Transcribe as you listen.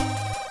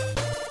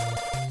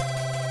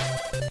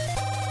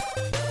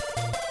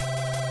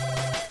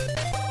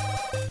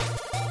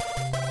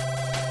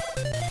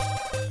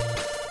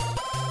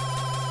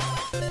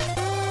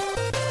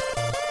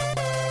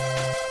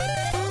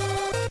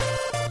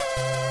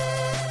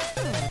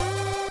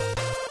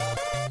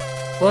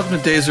Welcome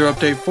to Day Zero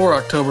Update for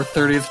October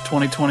 30th,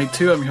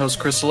 2022. I'm your host,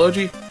 Chris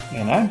Elogi.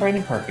 And I'm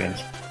Brandon Perkins.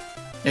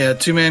 Yeah,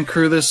 two-man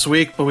crew this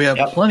week, but we have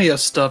plenty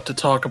of stuff to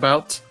talk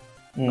about.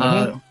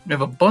 Mm-hmm. We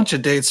have a bunch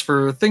of dates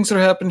for things that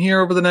are happening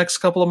here over the next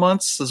couple of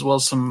months, as well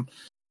as some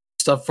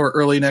stuff for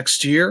early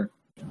next year,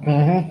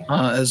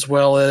 as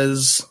well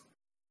as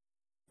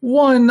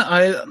one,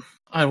 I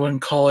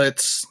wouldn't call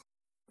it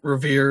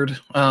revered,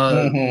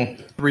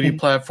 3D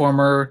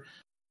platformer.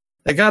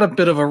 They got a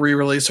bit of a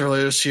re-release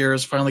earlier this year.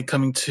 Is finally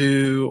coming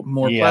to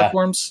more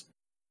platforms.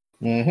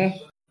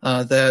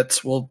 That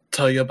we'll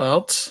tell you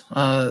about,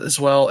 as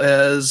well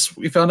as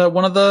we found out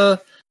one of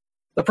the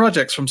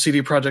projects from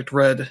CD Projekt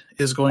Red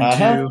is going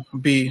to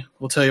be.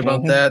 We'll tell you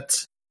about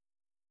that,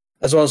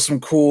 as well as some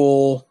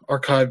cool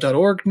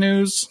archive.org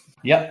news.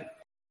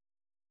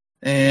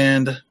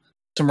 And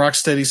some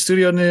Rocksteady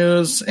Studio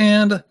news,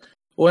 and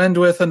we'll end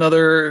with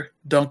another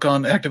dunk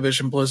on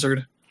Activision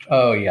Blizzard.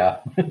 Oh, yeah.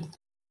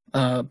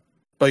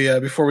 But yeah,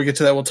 before we get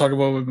to that, we'll talk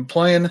about what we've been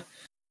playing.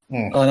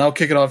 And I'll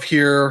kick it off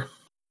here.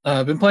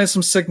 I've been playing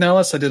some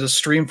Signalis. I did a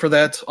stream for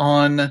that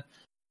on, that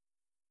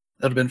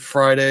would have been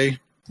Friday.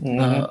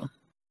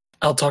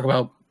 I'll talk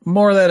about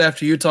more of that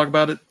after you talk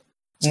about it,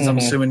 since I'm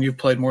assuming you've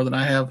played more than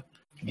I have.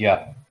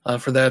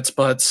 For that.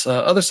 But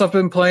other stuff I've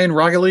been playing,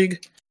 Rocket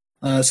League.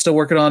 Still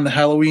working on the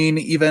Halloween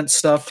event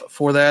stuff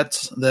for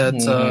that.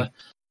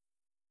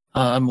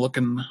 I'm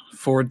looking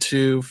forward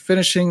to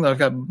finishing. I've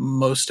got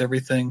most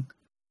everything.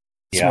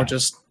 It's more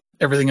just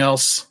everything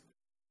else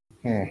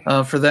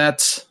for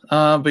that.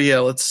 But yeah,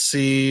 let's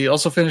see.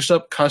 Also finished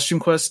up Costume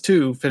Quest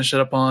 2. Finished it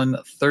up on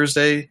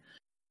Thursday.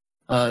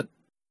 A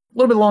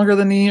little bit longer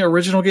than the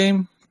original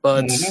game,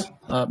 but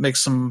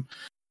makes some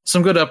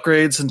good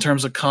upgrades in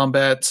terms of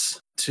combat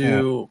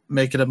to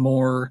make it a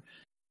more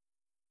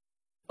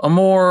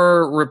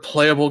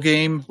replayable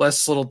game,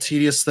 less little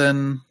tedious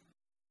than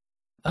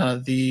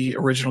the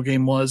original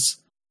game was.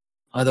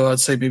 Although I'd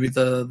say maybe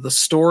the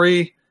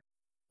story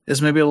is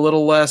maybe a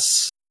little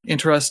less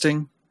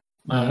interesting.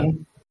 Though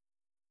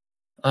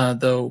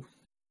you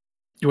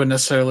wouldn't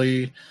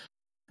necessarily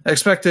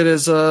expect it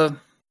as a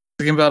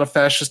game about a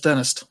fascist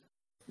dentist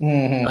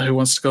who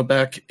wants to go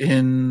back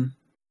in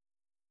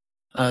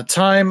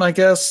time, I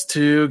guess,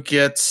 to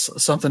get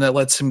something that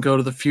lets him go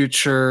to the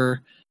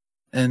future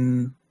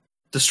and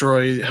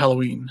destroy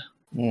Halloween.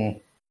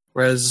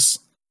 Whereas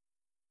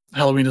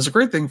Halloween is a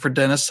great thing for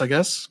dentists, I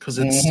guess, because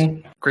it's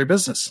great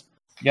business.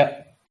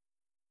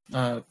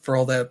 For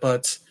all that.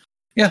 But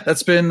yeah,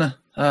 that's been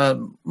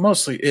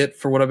mostly it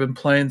for what I've been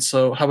playing.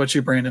 So how about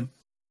you, Brandon?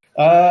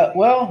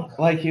 Well,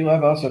 like you,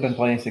 I've also been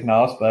playing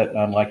Signalis, but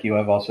unlike you,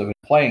 I've also been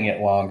playing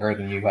it longer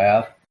than you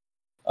have.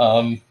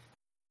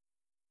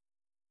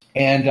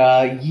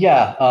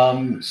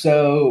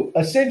 So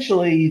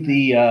essentially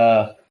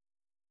the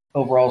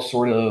overall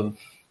sort of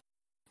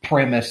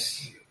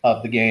premise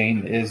of the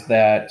game is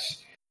that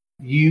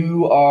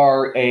you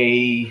are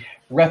a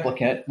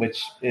replicant,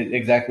 which is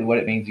exactly what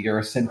it means. You're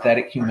a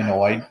synthetic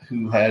humanoid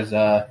who has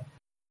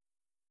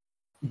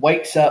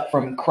wakes up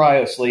from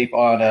cryosleep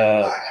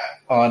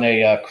on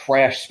a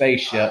crashed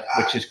spaceship,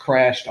 which has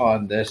crashed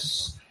on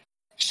this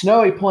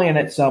snowy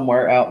planet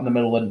somewhere out in the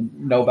middle of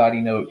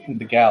nobody knows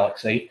the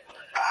galaxy.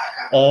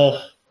 You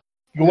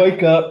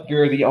wake up,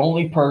 you're the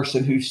only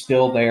person who's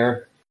still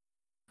there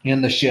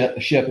in the ship.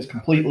 The ship is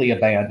completely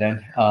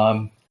abandoned.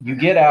 You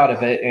get out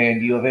of it,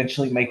 and you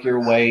eventually make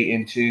your way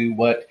into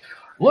what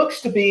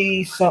looks to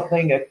be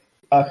something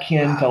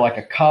akin to like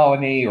a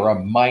colony or a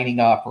mining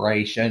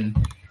operation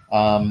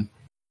that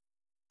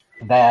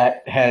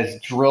has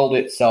drilled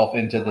itself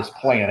into this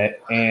planet.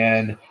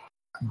 And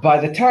by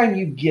the time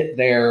you get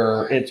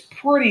there, it's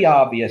pretty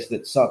obvious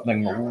that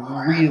something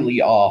really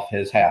off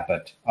has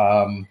happened.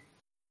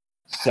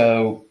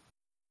 So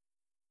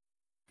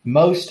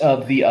most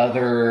of the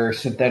other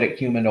synthetic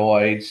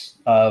humanoids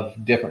of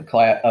the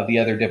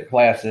other different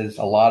classes,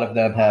 a lot of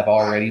them have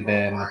already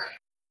been.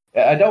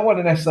 I don't want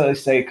to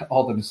necessarily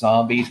call them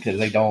zombies because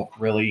they don't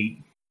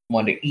really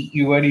want to eat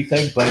you or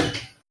anything,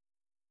 but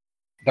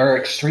they're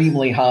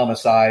extremely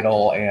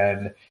homicidal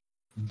and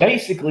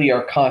basically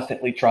are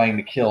constantly trying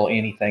to kill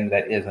anything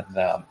that isn't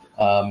them.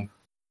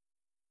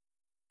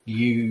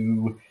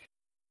 You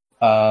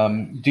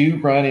do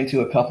run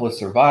into a couple of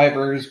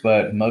survivors,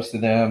 but most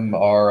of them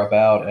are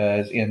about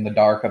as in the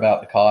dark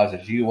about the cause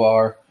as you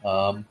are.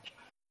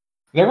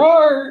 There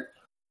are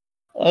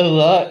a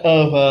lot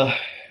of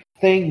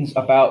things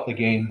about the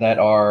game that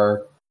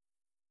are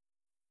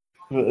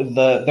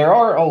there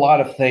are a lot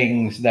of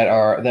things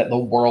that the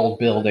world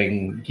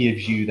building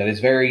gives you that is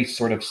very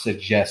sort of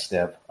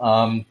suggestive.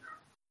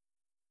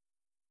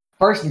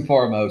 First and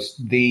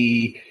foremost,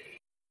 the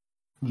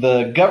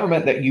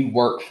government that you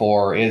work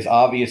for is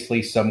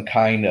obviously some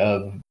kind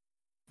of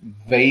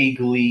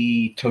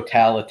vaguely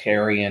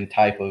totalitarian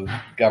type of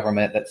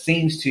government that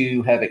seems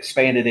to have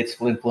expanded its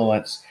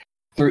influence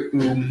through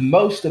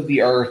most of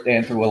the Earth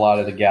and through a lot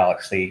of the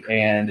galaxy.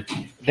 And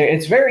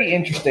it's very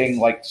interesting,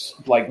 like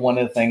one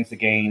of the things the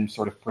game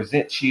sort of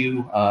presents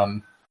you.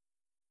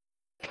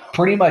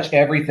 Pretty much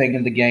everything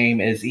in the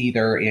game is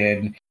either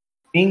in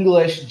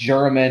English,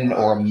 German,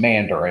 or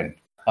Mandarin.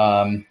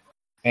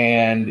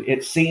 And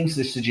it seems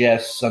to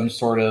suggest some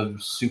sort of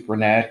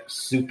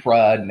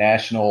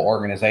supranational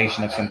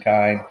organization of some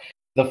kind.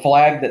 The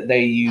flag that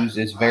they use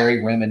is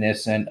very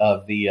reminiscent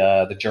of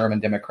the German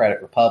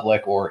Democratic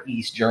Republic, or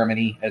East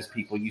Germany, as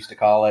people used to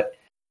call it.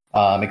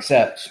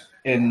 Except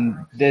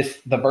in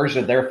the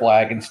version of their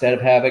flag, instead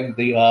of having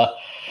the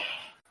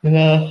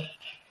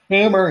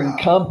hammer and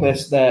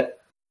compass that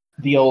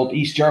the old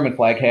East German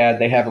flag had,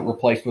 they have it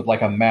replaced with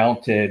like a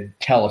mounted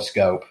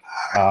telescope.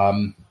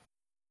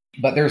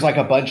 But there's like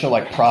a bunch of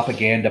like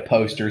propaganda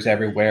posters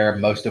everywhere,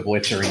 most of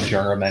which are in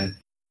German.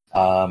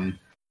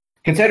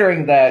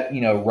 Considering that,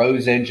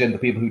 Rose Engine, the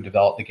people who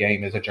developed the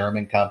game, is a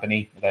German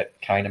company, that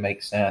kind of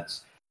makes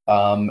sense.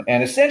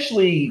 And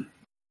essentially,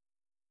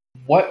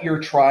 what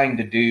you're trying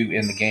to do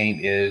in the game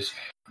is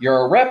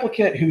you're a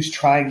replicant who's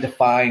trying to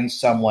find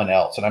someone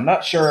else. And I'm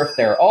not sure if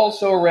they're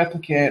also a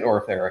replicant or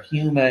if they're a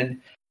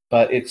human,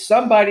 but it's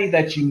somebody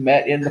that you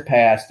met in the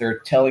past. They're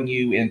telling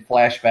you in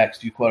flashbacks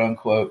to, quote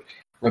unquote,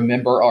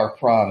 remember our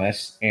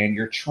promise, and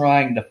you're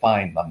trying to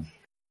find them.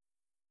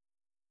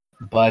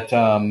 But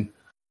the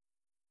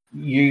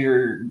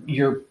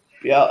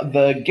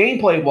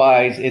gameplay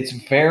wise, it's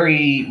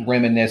very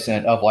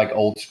reminiscent of like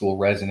old school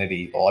Resident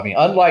Evil. I mean,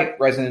 unlike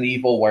Resident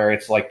Evil, where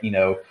it's like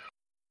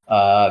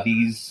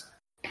these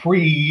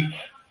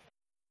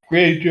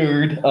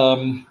pre-rendered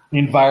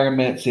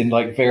environments in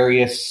like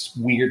various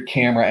weird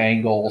camera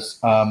angles.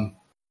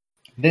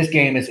 This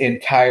game is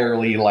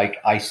entirely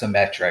like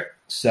isometric.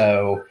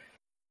 So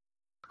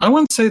I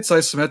wouldn't say it's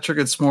isometric.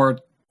 It's more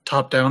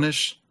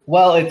top-down-ish.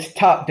 Well, it's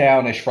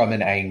top-down-ish from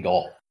an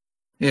angle.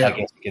 Yeah, I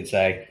guess you could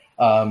say.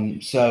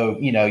 So,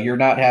 you're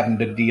not having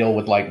to deal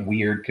with like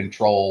weird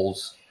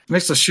controls. It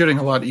makes the shooting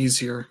a lot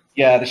easier.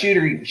 Yeah, the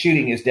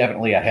shooting is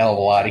definitely a hell of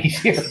a lot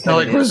easier. Not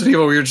like Resident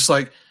Evil, where you're just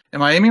like,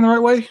 am I aiming the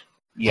right way?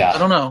 Yeah. I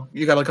don't know.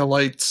 You got like a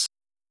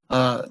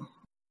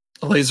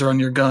laser on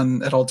your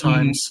gun at all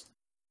times. Mm-hmm.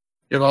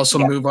 You can also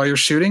move while you're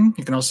shooting.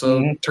 You can also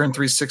turn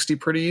 360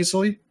 pretty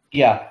easily.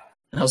 Yeah.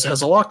 It also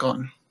has a lock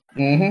on.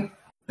 Mm-hmm.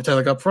 They tell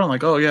like up front,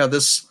 like, oh yeah,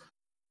 this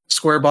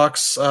square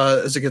box,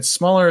 as it gets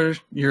smaller,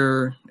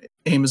 your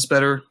aim is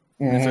better.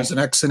 Mm-hmm. If there's an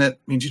X in it, it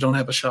means you don't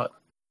have a shot.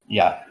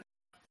 Yeah.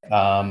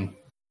 And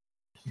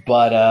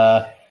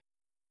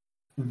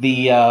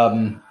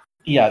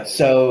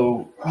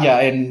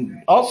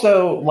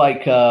also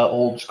like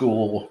old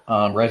school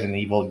Resident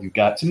Evil, you've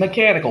got some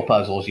mechanical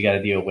puzzles you got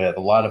to deal with,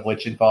 a lot of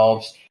which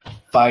involves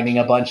finding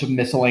a bunch of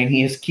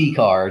miscellaneous key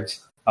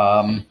cards.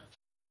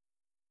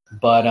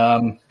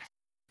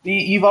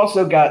 You've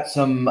also got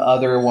some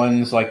other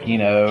ones like,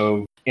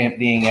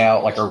 emptying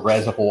out like a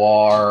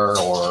reservoir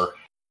or,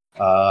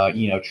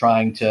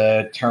 trying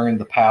to turn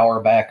the power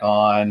back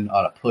on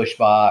a push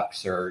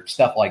box or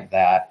stuff like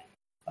that.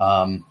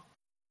 And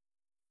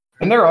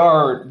there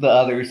are the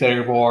others that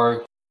are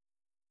more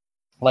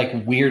like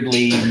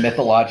weirdly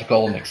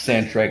mythological and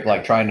eccentric,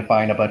 like trying to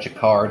find a bunch of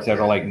cards that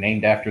are like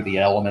named after the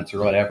elements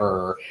or whatever,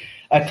 or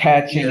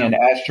attaching an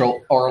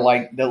astral, or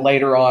like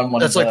later on.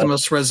 That's like the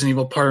most Resident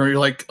Evil part where you're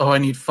like, oh, I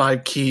need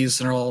 5 keys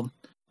and they're all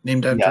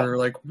named after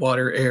like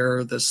water,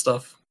 air, this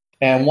stuff.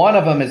 And one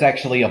of them is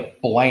actually a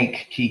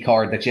blank key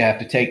card that you have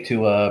to take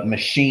to a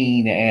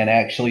machine and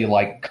actually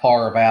like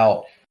carve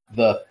out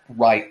the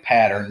right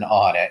pattern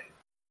on it.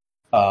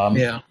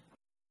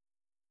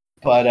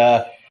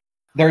 But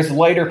there's a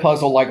later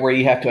puzzle like where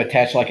you have to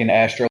attach like an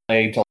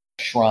astrolabe to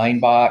a shrine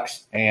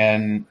box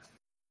and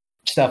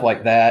stuff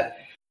like that.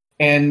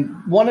 And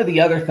one of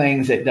the other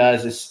things it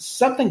does is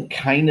something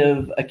kind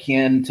of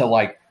akin to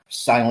like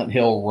Silent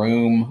Hill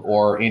Room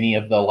or any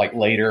of the like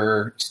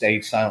later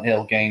stage Silent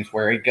Hill games,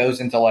 where it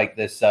goes into like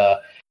this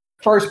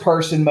first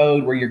person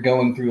mode where you're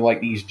going through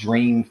like these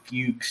dream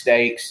fugue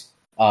states,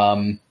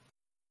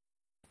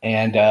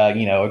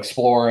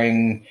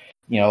 exploring,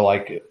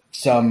 like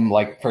some,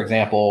 like, for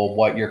example,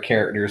 what your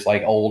character's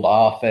like old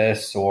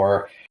office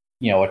or,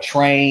 a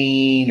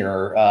train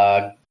or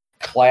a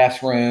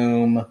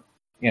classroom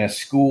in a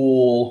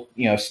school,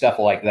 stuff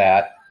like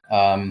that.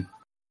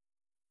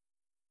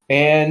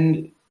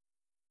 And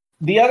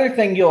the other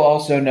thing you'll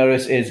also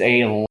notice is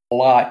a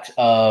lot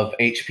of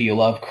H.P.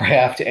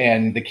 Lovecraft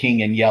and The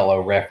King in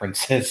Yellow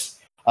references.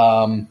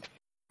 One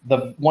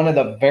of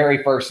the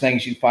very first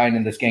things you find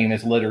in this game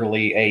is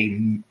literally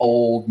a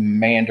old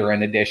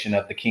Mandarin edition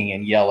of The King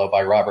in Yellow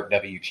by Robert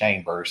W.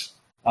 Chambers.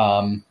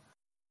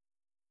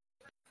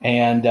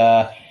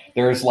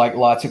 There's like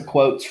lots of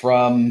quotes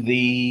from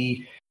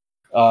the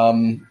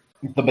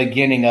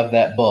beginning of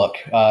that book.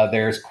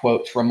 There's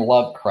quotes from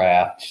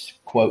Lovecraft,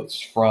 quotes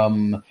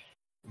from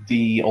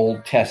the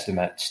Old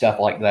Testament, stuff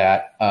like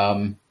that.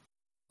 And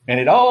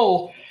it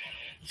all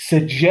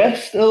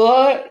suggests a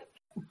lot,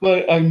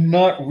 but I'm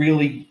not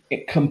really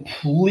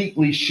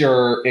completely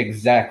sure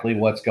exactly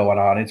what's going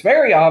on. It's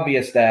very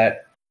obvious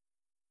that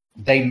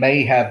they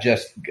may have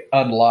just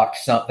unlocked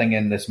something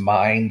in this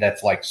mine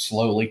that's like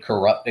slowly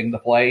corrupting the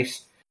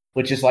place,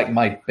 which is like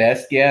my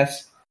best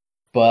guess.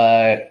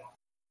 But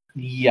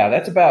yeah,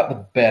 that's about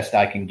the best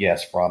I can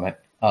guess from it.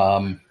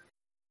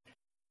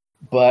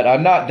 but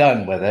I'm not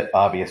done with it.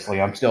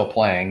 Obviously, I'm still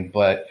playing,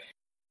 but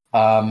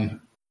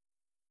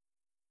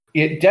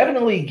it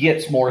definitely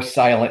gets more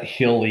Silent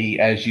Hill-y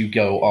as you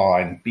go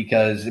on,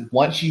 because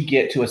once you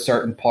get to a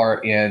certain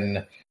part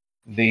in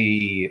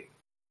the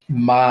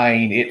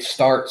mine, it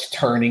starts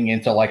turning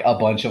into like a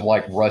bunch of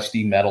like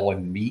rusty metal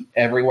and meat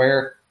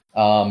everywhere.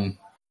 And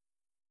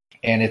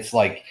it's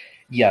like,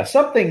 yeah,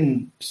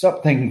 something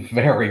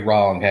very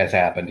wrong has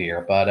happened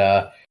here. But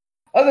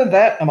other than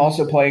that, I'm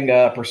also playing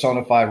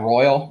Persona 5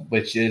 Royal,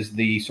 which is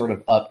the sort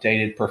of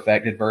updated,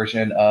 perfected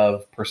version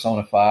of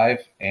Persona 5.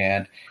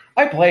 And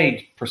I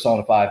played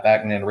Persona 5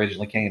 back when it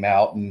originally came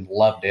out and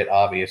loved it,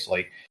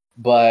 obviously.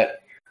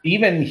 But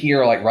even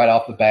here, like right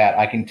off the bat,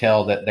 I can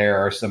tell that there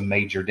are some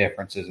major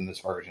differences in this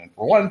version.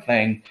 For one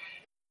thing,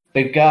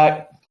 they've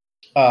got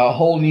a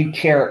whole new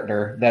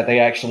character that they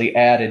actually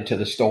added to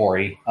the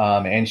story,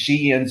 and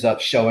she ends up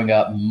showing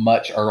up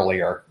much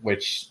earlier,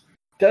 which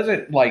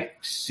doesn't like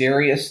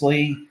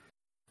seriously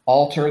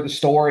alter the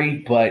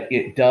story, but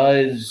it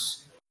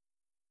does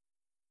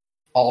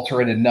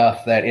alter it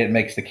enough that it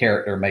makes the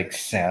character make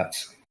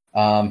sense.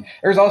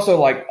 There's also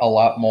like a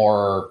lot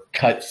more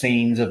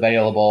cutscenes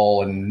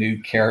available and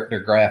new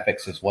character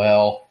graphics as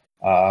well.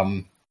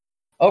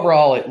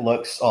 Overall, it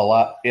looks a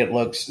lot.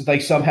 They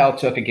somehow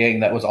took a game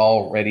that was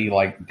already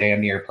like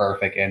damn near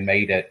perfect and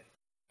made it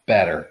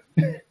better.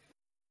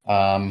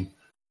 But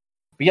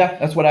yeah,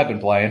 that's what I've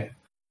been playing.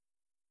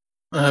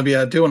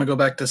 Yeah, I do want to go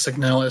back to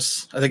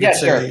Signalis. I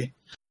think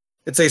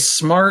it's a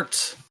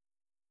smart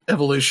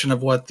evolution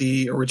of what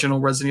the original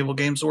Resident Evil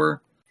games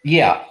were.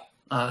 Yeah.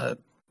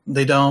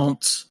 They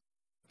don't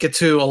get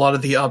to a lot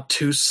of the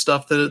obtuse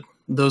stuff that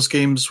those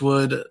games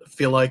would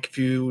feel like if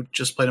you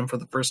just played them for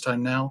the first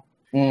time now.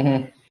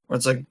 Mm-hmm. Where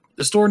it's like,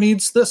 the store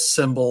needs this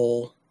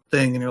symbol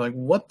thing, and you're like,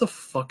 what the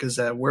fuck is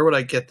that? Where would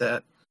I get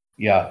that?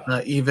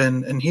 Yeah.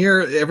 Even, and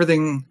here,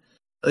 everything,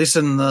 at least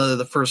in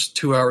the first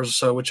 2 hours or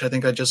so, which I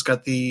think I just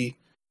got the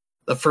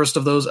first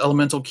of those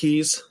elemental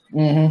keys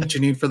that you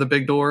need for the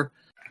big door.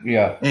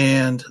 Yeah.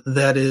 And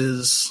that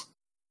is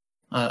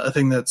a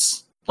thing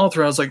that's all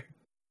through. I was like,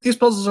 these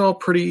puzzles are all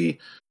pretty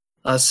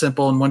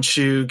simple, and once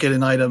you get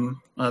an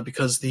item,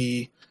 because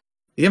the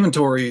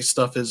inventory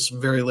stuff is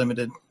very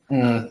limited.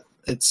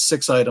 It's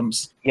 6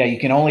 items. Yeah, you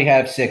can only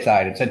have 6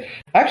 items. And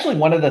actually,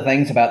 one of the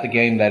things about the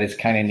game that is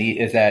kind of neat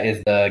is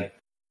the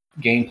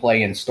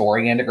gameplay and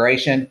story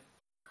integration.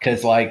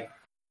 Because, like,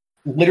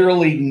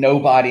 literally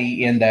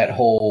nobody in that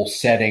whole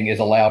setting is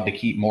allowed to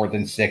keep more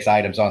than 6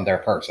 items on their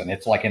person.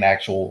 It's like an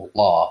actual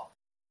law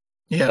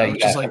that you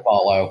have to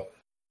follow.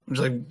 Which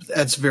is like,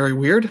 that's very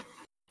weird.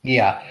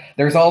 Yeah.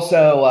 There's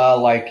also,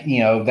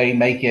 they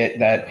make it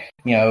that,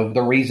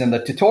 the reason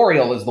the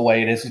tutorial is the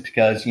way it is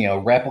because,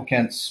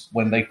 replicants,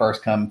 when they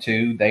first come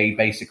to, they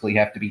basically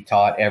have to be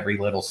taught every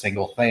little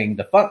single thing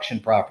to function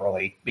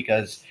properly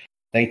because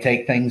they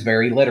take things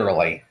very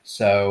literally.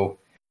 So,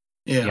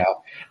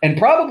 and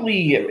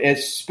probably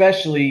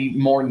especially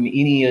more than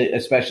any,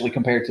 especially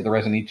compared to the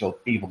Resident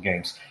Evil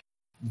games,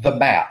 the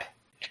map.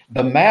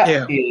 The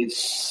map is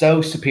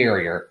so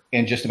superior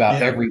in just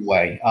about every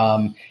way.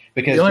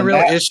 Because the only real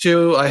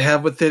issue I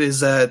have with it is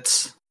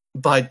that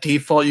by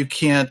default you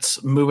can't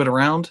move it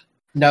around.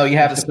 No, you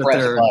have to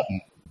press a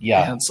button.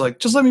 Yeah, it's like,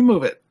 just let me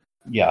move it.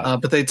 Yeah,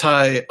 but they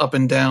tie up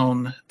and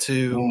down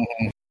to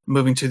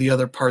moving to the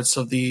other parts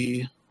of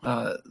the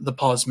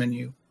pause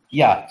menu.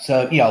 Yeah,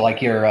 so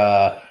like your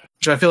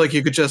which I feel like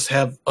you could just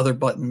have other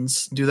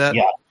buttons do that.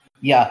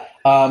 Yeah.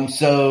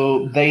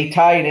 So they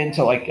tie it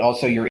into like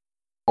also your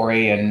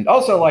inventory, and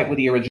also like with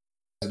the original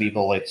Resident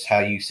Evil, it's how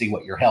you see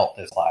what your health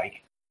is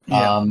like.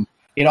 Yeah.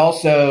 It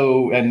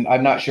also, and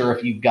I'm not sure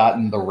if you've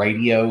gotten the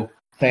radio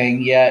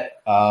thing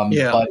yet.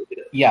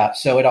 But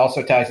so it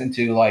also ties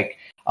into like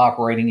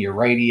operating your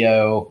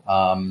radio.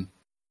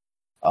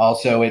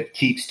 Also, it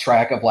keeps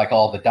track of like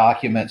all the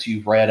documents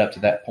you've read up to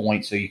that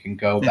point, so you can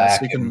go back.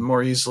 So you can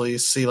more easily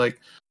see like,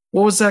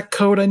 what was that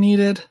code I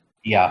needed?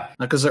 Yeah,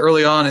 because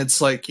early on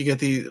it's like you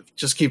get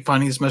just keep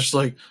finding these messages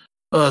like,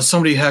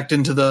 somebody hacked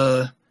into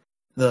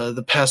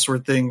the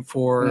password thing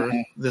for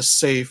this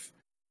safe.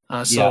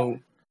 So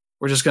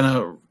we're just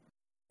gonna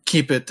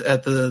keep it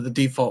at the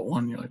default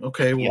one. You're like,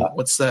 okay, well,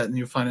 what's that? And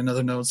you find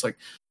another note. It's like,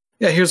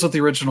 here's what the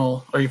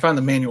original, or you find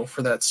the manual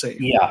for that safe.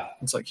 Yeah,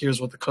 it's like,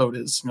 here's what the code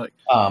is. And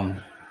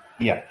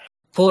you're like,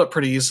 pull it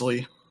pretty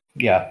easily.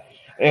 Yeah,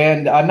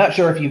 and I'm not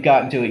sure if you've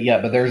gotten to it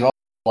yet, but there's also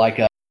like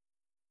a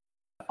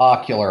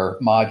ocular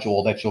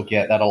module that you'll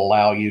get that'll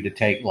allow you to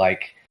take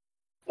like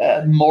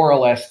more or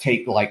less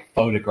take like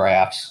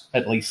photographs,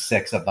 at least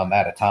 6 of them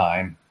at a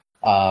time.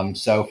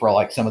 So for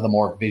like some of the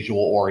more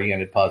visual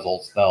oriented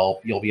puzzles,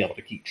 you'll be able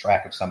to keep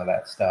track of some of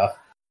that stuff.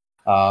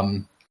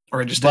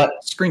 Or just take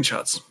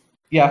screenshots.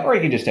 Yeah, or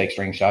you can just take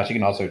screenshots. You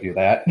can also do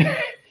that.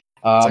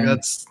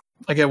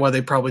 I get why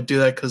they probably do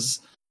that,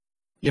 because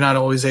you're not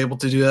always able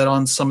to do that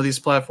on some of these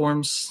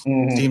platforms.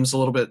 Steam's a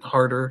little bit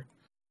harder.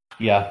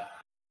 Yeah.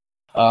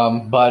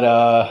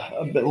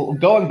 But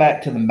going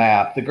back to the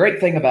map, the great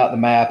thing about the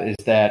map is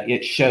that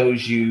it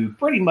shows you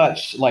pretty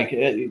much like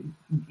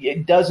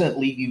it doesn't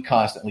leave you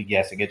constantly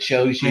guessing. It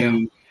shows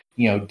you,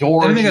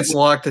 doors. Anything that's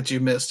locked that you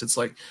missed, it's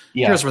like,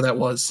 here's where that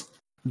was.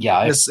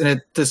 Yeah,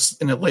 and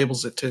it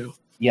labels it too.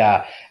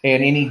 Yeah,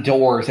 and any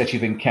doors that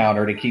you've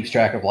encountered, it keeps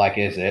track of like,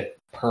 is it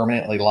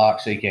permanently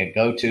locked so you can't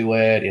go to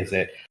it? Is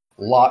it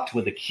locked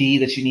with a key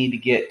that you need to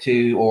get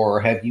to, or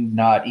have you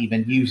not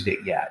even used it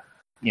yet?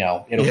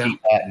 It'll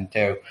keep that in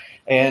too.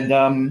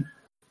 And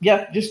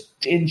just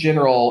in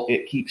general,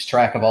 it keeps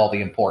track of all the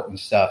important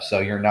stuff, so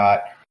you're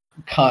not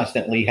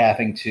constantly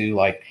having to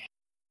like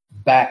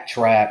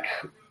backtrack,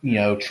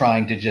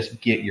 trying to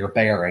just get your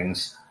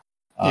bearings.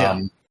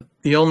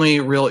 The only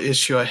real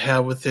issue I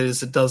have with it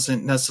is it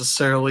doesn't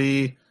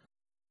necessarily.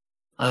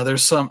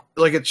 There's some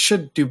like it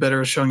should do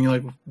better showing you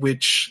like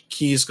which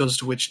keys goes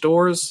to which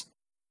doors.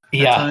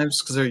 At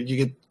times, because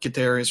you get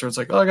to areas where it's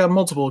like, oh, I got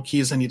multiple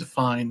keys I need to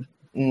find,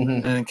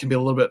 and it can be a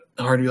little bit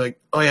hard to be like,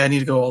 oh yeah, I need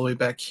to go all the way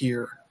back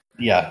here.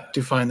 Yeah,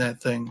 to find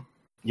that thing.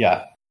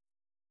 Yeah.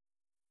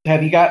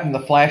 Have you gotten the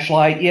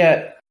flashlight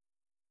yet?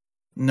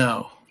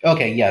 No.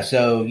 Okay, yeah.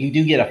 So you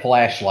do get a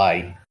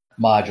flashlight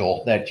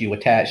module that you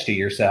attach to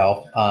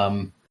yourself,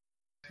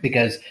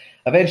 because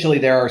eventually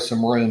there are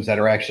some rooms that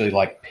are actually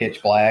like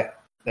pitch black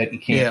that you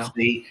can't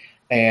see.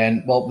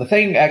 And well,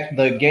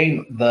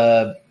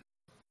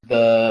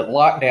 the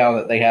lockdown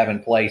that they have in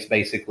place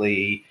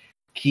basically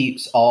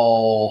keeps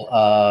all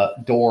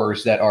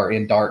doors that are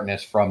in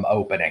darkness from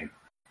opening.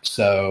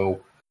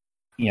 So,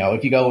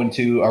 if you go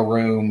into a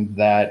room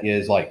that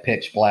is like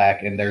pitch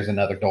black and there's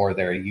another door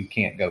there, you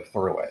can't go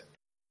through it.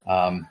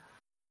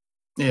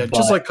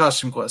 Just like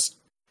Costume Quest.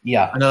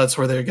 Yeah. I know that's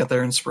where they get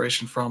their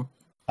inspiration from.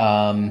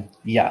 Let's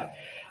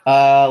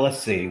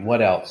see.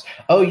 What else?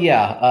 Oh,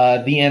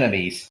 yeah. The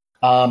enemies.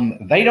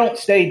 They don't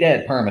stay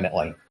dead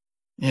permanently.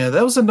 Yeah,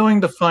 that was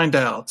annoying to find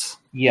out.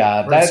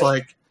 Yeah,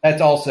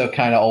 that's also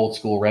kind of old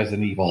school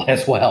Resident Evil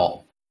as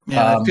well.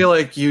 Yeah, I feel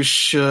like you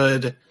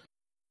should,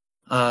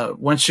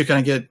 once you kind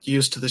of get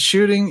used to the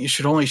shooting, you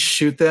should only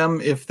shoot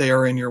them if they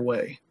are in your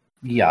way.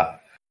 Yeah.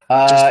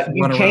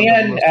 You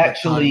can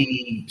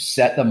actually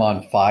set them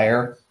on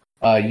fire.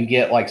 You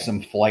get like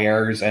some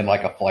flares and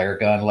like a flare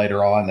gun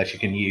later on that you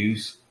can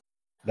use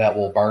that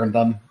will burn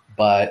them.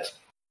 But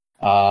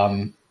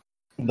the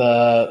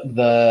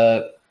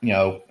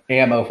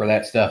ammo for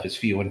that stuff is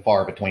few and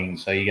far between,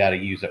 so you got to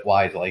use it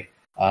wisely.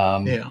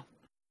 I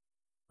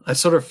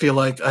sort of feel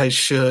like I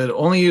should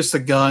only use the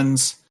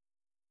guns.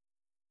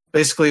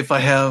 Basically, if I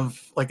have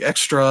like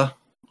extra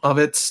of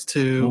it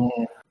to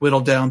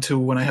whittle down to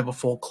when I have a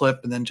full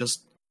clip, and then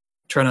just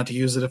try not to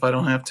use it if I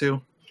don't have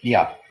to.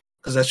 Yeah,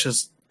 because that's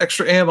just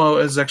extra ammo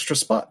as extra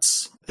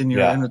spots in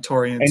your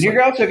inventory. And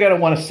you're also going to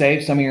want to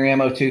save some of your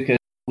ammo too, because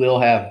we'll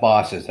have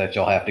bosses that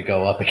you'll have to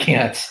go up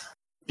against.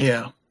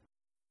 Yeah.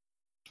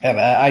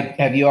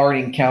 Have you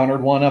already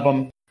encountered one of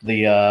them?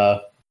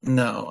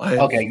 No.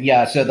 Okay,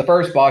 yeah. So the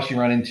first boss you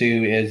run into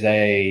is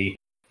a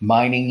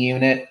mining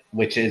unit,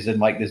 which is in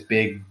like this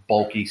big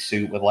bulky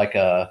suit with like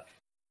a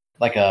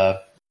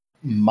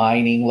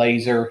mining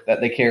laser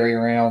that they carry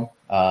around.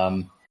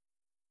 And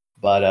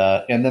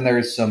then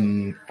there's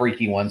some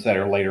freaky ones that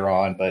are later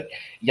on. But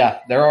yeah,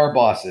 there are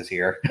bosses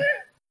here.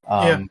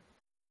 And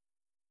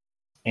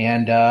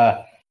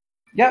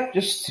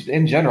just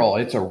in general,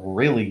 it's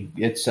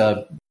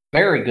a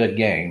very good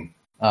game.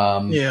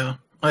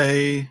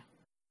 I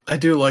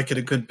do like it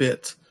a good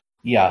bit.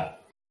 Yeah.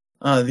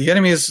 The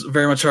enemies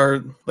very much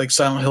are like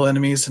Silent Hill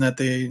enemies, in that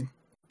they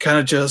kind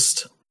of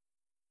just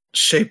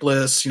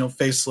shapeless,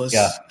 faceless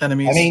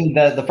enemies. I mean,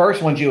 the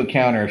first ones you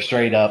encounter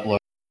straight up look like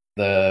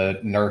the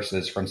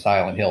nurses from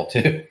Silent Hill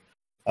too.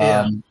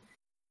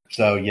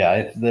 So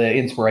yeah, the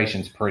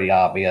inspiration's pretty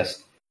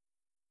obvious.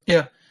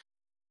 Yeah.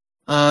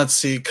 Let's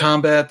see,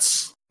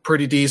 combat's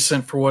pretty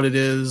decent for what it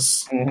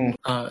is.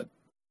 I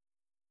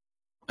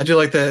do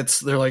like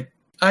that they're like,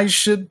 when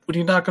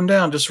you knock them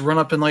down, just run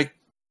up and like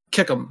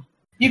kick them.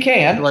 You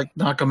can or, like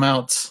knock them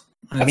out.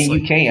 I mean,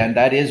 you can.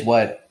 That is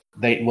what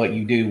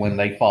you do when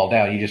they fall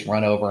down. You just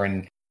run over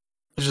and.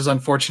 Which is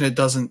unfortunate. It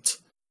doesn't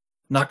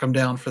knock them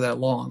down for that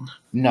long.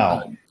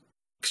 No,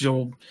 because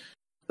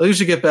they'll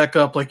usually get back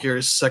up like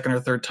your second or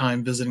third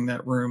time visiting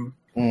that room.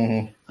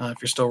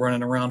 If you're still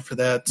running around for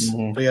that.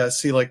 But yeah, I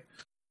see like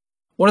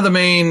one of the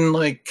main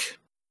like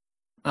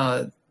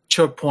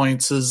choke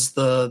points is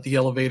the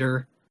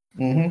elevator,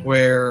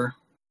 where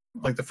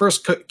like the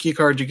first key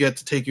card you get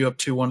to take you up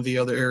to one of the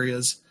other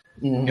areas,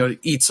 it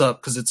eats up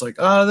because it's like,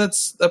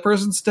 that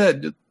person's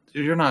dead.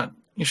 You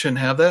shouldn't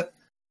have that.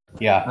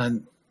 Yeah.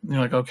 And you're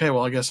like, okay,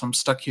 well, I guess I'm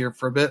stuck here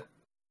for a bit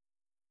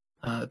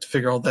to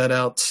figure all that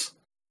out.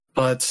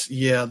 But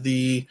yeah,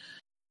 they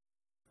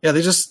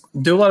just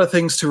do a lot of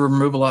things to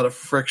remove a lot of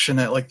friction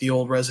that like the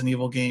old Resident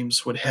Evil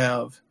games would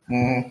have,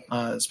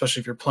 especially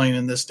if you're playing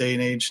in this day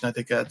and age. And I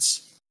think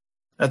that's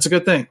a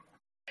good thing.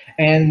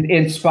 And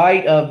in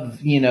spite of,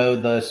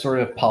 the sort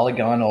of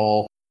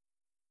polygonal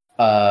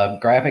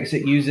graphics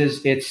it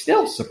uses, it's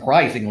still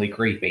surprisingly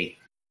creepy.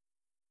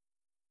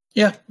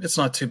 Yeah, it's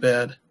not too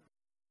bad.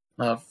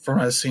 From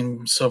what I've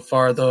seen so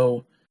far,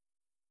 though,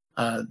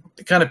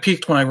 it kind of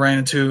peaked when I ran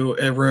into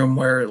a room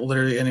where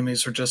literally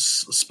enemies were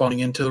just spawning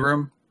into the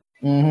room.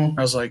 Mm-hmm.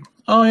 I was like,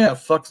 oh yeah,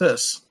 fuck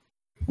this.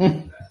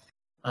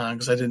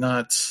 Because I did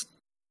not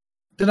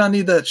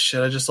need that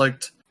shit. I just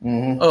liked,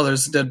 oh,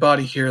 there's a dead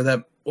body here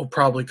that will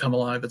probably come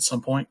alive at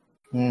some point.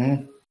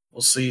 Mm-hmm.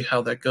 We'll see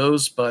how that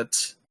goes,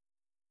 but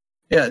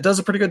yeah, it does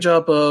a pretty good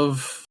job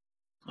of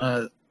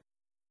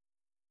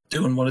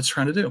doing what it's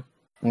trying to do.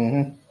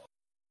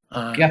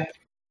 Mm-hmm. Yeah.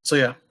 So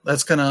yeah,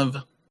 that's kind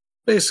of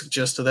basic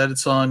gist of that.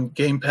 It's on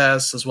Game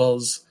Pass as well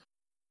as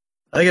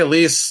I think at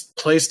least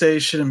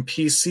PlayStation and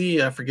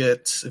PC. I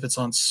forget if it's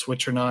on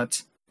Switch or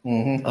not.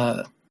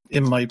 Mm-hmm.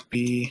 It might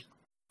be.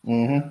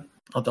 Mm-hmm.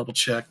 I'll double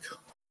check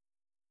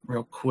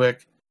real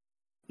quick.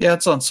 Yeah,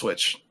 it's on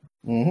Switch.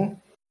 Mm-hmm.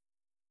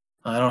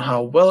 I don't know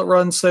how well it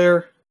runs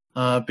there,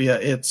 but yeah,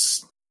 it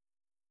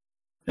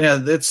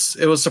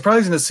was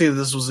surprising to see that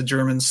this was a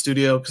German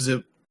studio because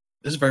it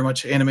is very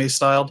much anime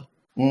styled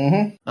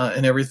and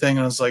everything.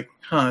 And I was like,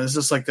 is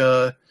this like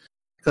a?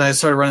 Then I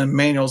started running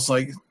manuals,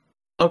 like,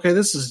 okay,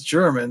 this is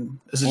German.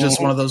 Is it just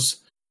one of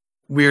those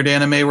weird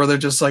anime where they're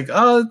just like,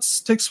 oh, it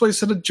takes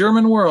place in a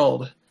German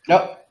world?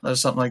 Yep. Or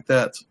something like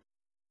that.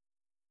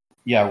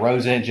 Yeah,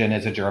 Rose Engine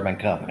is a German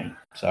company.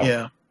 So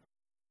yeah.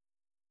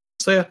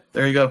 So yeah,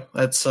 there you go.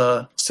 That's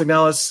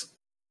Signalis.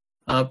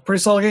 Pretty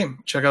solid game.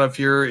 Check out if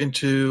you're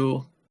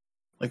into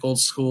like old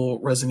school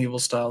Resident Evil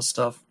style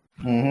stuff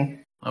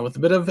with a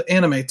bit of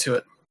anime to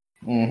it.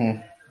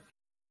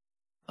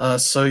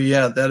 So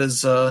yeah, that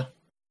is. I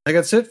think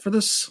that's it for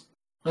this.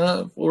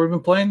 What we've been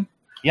playing.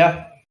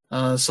 Yeah.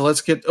 So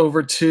let's get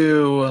over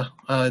to.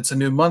 It's a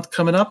new month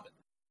coming up.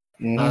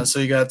 So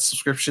you got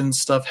subscription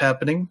stuff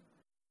happening,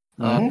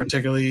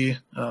 particularly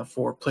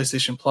for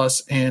PlayStation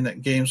Plus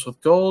and Games with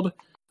Gold.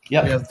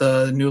 Yep. We have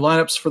the new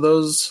lineups for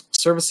those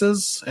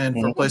services, and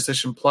for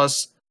PlayStation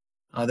Plus,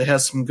 they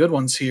have some good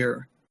ones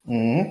here.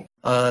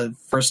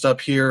 First up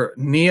here,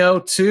 Neo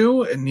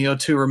 2 and Neo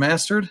 2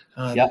 Remastered.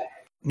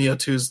 Neo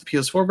 2 is the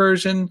PS4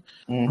 version.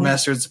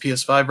 Remastered is the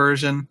PS5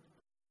 version.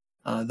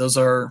 Those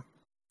are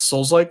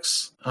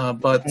Souls-likes,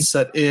 but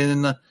set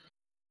in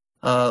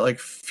like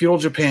feudal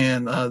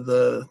Japan.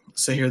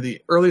 The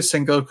early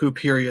Sengoku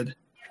period,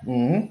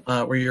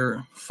 where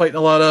you're fighting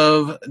a lot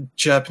of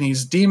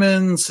Japanese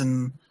demons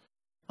and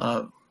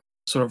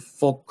sort of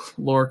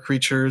folklore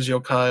creatures,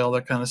 yokai, all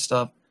that kind of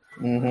stuff,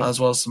 as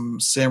well as some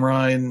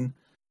samurai and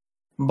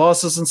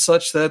bosses and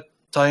such that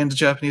tie into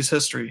Japanese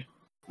history.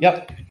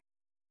 Yep.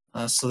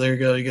 So there you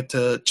go. You get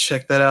to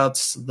check that out.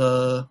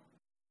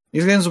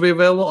 These games will be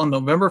available on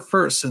November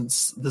 1st,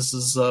 since this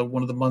is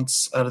one of the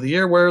months out of the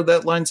year where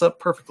that lines up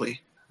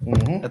perfectly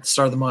at the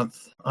start of the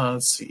month.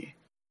 Let's see.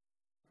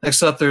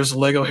 Next up, there's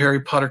Lego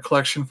Harry Potter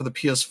Collection for the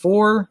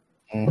PS4.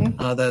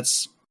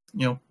 That's,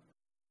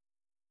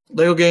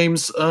 Lego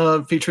games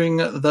featuring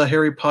the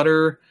Harry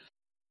Potter,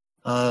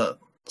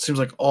 seems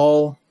like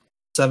all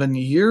 7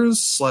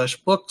 years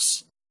 /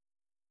 books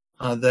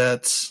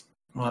that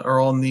are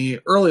all in the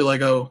early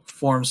Lego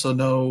form, so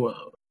no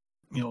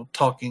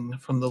talking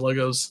from the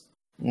Legos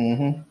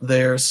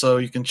there, so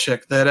you can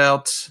check that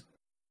out,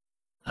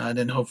 and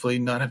then hopefully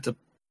not have to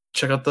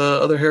check out the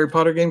other Harry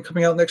Potter game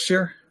coming out next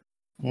year.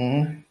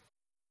 And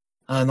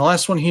the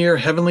last one here,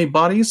 Heavenly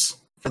Bodies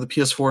for the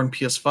PS4 and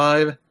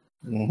PS5.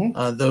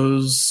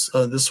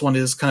 This one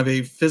is kind of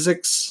a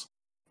physics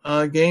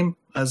game,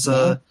 as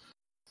a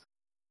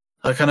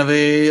kind of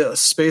a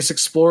space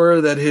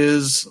explorer that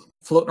is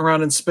floating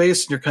around in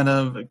space, and you're kind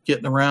of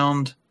getting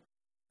around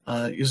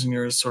using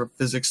your sort of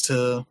physics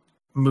to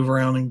move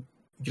around and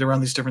get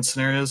around these different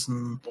scenarios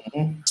and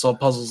solve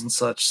puzzles and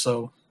such.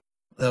 So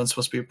that one's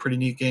supposed to be a pretty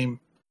neat game.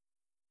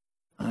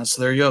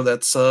 So there you go.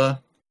 That's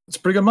a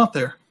pretty good month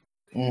there.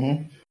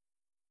 In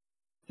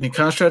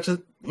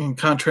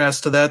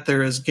contrast to that,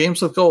 there is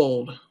Games with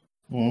Gold,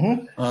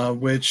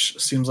 which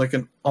seems like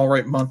an all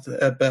right month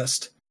at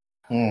best.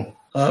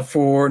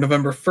 For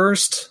November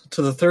 1st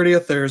to the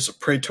 30th, there's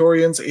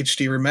Praetorians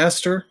HD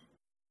Remaster.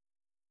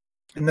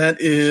 And that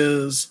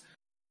is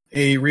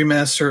a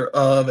remaster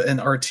of an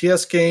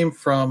RTS game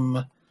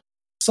from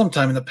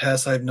sometime in the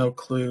past. I have no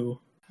clue.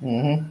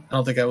 I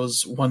don't think I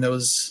was one that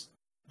was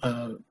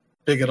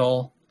big at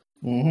all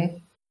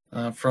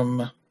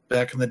from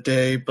back in the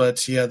day.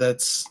 But yeah,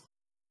 that's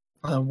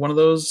one of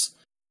those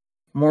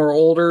more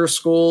older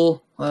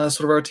school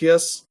sort of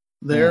RTS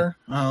there.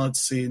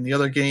 Let's see. And the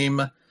other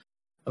game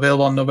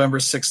available on November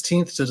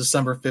 16th to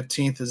December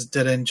 15th is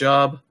Dead End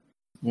Job.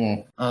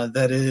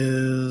 That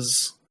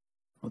is...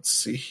 Let's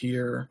see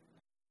here.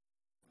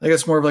 I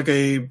guess more of like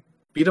a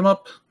beat 'em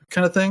up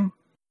kind of thing.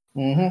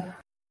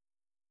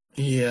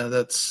 Yeah, I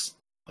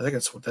think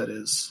that's what that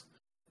is.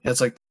 Yeah, it's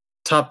like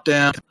top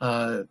down.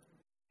 I'm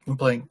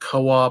playing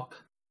co-op.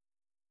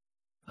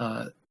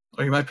 Or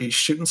you might be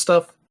shooting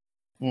stuff.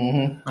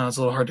 It's a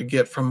little hard to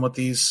get from what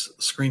these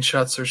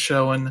screenshots are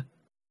showing.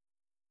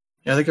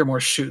 Yeah, I think they're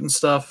more shooting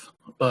stuff,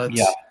 but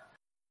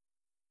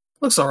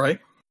looks all right.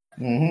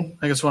 I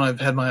guess one I've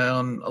had my eye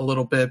on a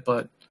little bit,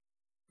 but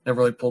never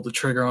really pulled the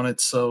trigger on it.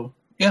 So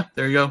yeah,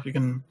 there you go. You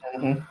can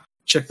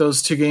check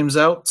those 2 games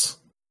out.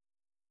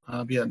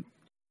 Yeah,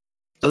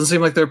 doesn't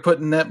seem like they're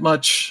putting that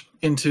much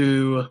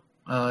into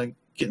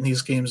getting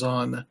these games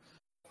on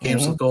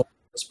Games with Gold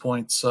at this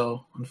point.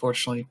 So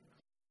unfortunately,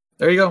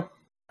 there you go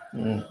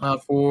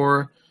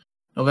for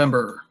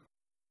November.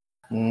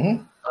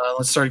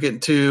 Let's start getting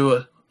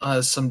to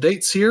some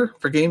dates here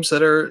for games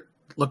that are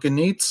looking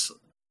neat.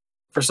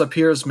 First up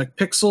here is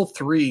McPixel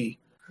 3.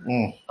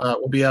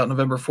 Will be out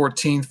November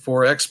 14th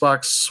for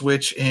Xbox,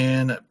 Switch,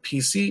 and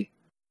PC.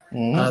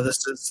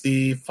 This is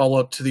the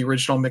follow-up to the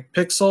original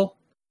McPixel.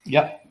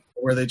 Yep.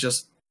 Where they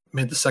just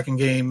made the second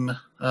game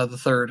the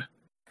third.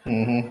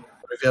 If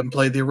you haven't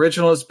played the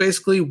original, it's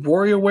basically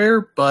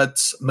WarioWare, but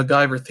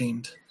MacGyver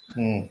themed.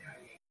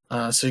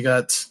 So you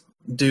got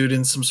dude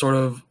in some sort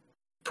of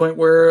point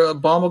where a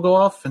bomb will go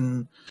off, and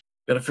you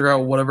got to figure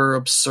out whatever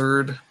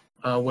absurd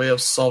way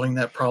of solving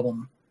that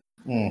problem.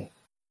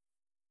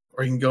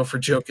 Or you can go for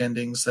joke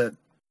endings that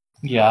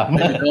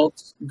maybe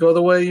don't go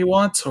the way you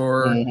want,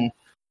 or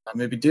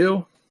maybe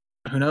do.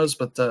 Who knows?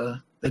 But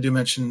they do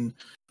mention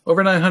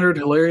over 900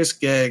 hilarious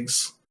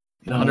gags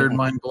and 100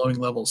 mind-blowing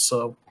levels.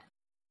 So,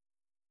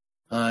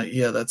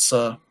 yeah, that's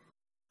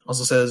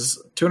also says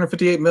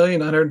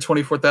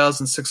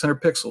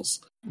 258,924,600 pixels.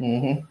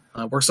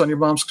 Works on your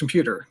mom's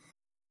computer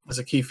as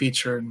a key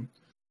feature, and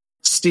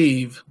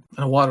Steve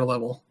and a water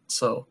level.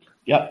 So,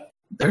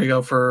 there you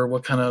go for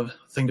what kind of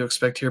thing to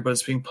expect here. But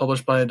it's being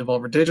published by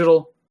Devolver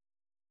Digital.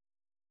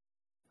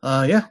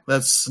 Yeah,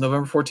 that's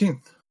November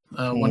 14th.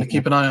 One to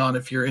keep an eye on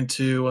if you're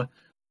into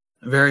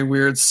very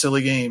weird,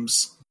 silly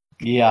games.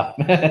 Yeah.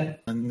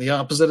 And the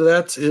opposite of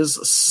that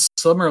is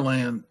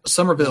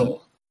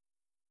Somerville.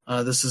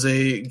 This is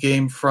a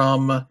game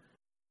from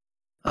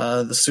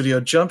the studio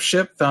Jump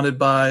Ship, founded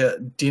by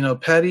Dino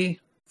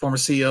Patti, former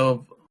CEO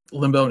of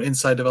Limbo and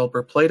inside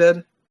developer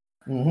Playdead.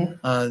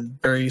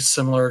 Very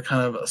similar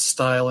kind of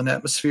style and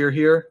atmosphere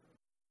here,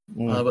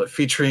 but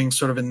featuring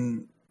sort of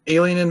an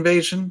alien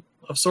invasion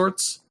of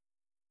sorts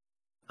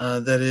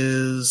that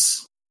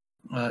is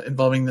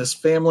involving this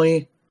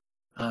family.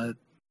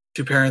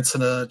 2 parents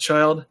and a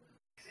child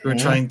who are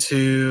trying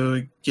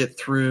to get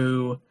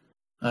through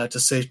to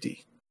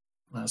safety.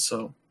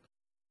 So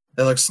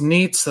that looks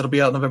neat. That'll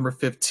be out November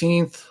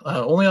 15th,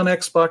 only on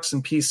Xbox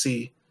and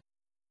PC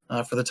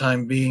for the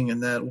time being,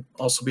 and that will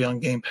also be on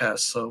Game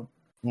Pass. So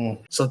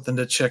something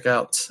to check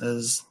out,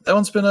 as that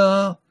one's been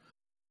a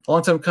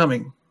long time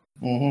coming.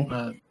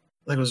 I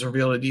think it was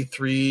revealed at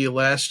E3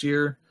 last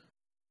year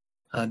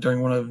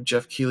during one of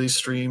Jeff Keighley's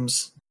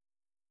streams.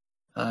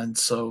 And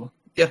so,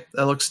 yeah,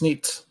 that looks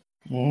neat.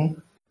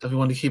 Definitely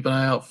want to keep an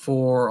eye out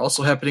for.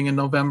 Also happening in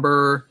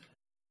November,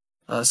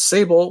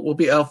 Sable will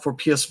be out for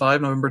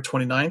PS5 November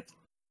 29th.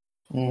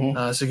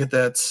 So you get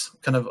that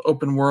kind of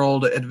open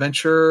world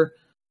adventure,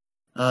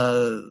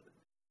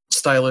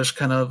 stylish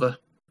kind of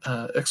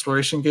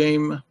exploration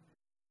game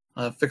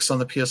fixed on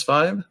the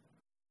PS5.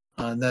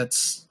 And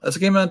that's a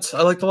game that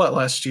I liked a lot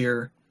last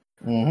year.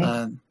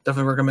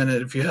 Definitely recommend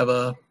it if you have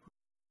a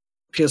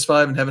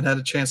PS5 and haven't had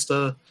a chance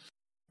to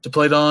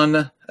play it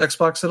on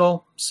Xbox at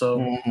all. So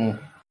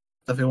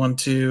definitely want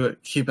to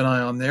keep an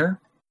eye on there.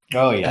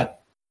 Oh, yeah.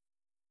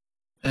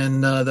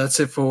 And that's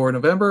it for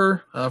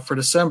November. For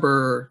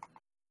December,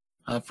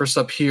 first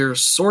up here,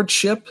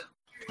 Swordship.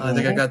 I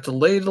think I got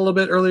delayed a little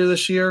bit earlier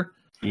this year.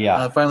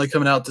 Yeah. Finally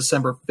coming out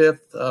December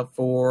 5th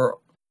for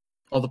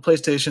all the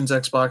PlayStations,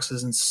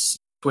 Xboxes, and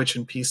Switch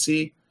and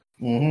PC.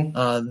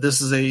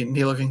 This is a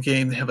neat-looking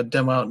game. They have a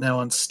demo out now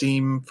on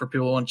Steam for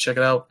people who want to check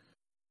it out.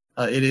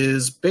 It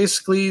is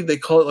basically, they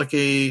call it like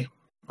a,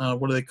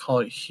 what do they call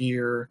it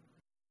here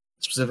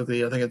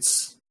specifically? I think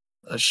it's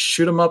a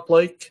shoot-'em-up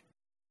like.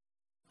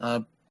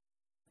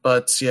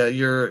 But yeah,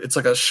 it's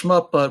like a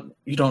shmup, but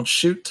you don't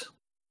shoot.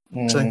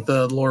 So I think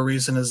the lore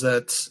reason is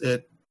that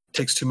it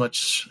takes too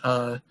much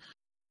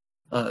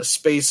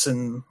space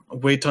and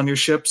weight on your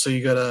ship, so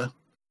you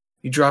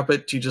drop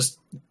it. You just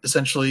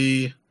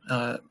essentially,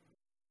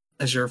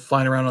 as you're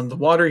flying around on the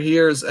water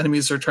here, as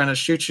enemies are trying to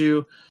shoot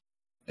you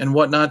and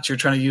whatnot, you're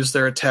trying to use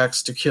their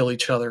attacks to kill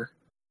each other,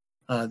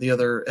 the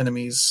other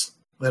enemies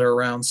that are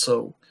around.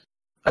 So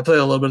I played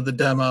a little bit of the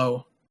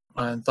demo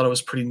and thought it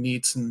was pretty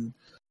neat. And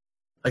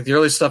like the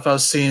early stuff I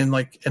was seeing,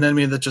 like an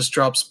enemy that just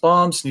drops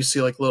bombs, and you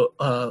see like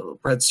little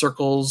red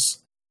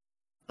circles.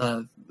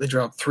 They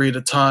drop 3 at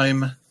a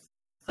time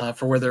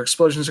for where their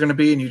explosions are going to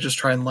be, and you just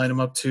try and line them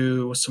up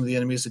to some of the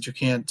enemies that you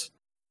can't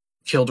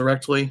kill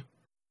directly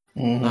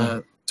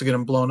to get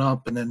them blown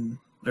up. And then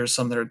there's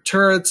some that are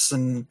turrets,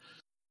 and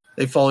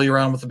they follow you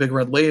around with a big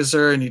red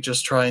laser, and you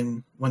just try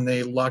and, when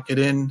they lock it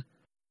in,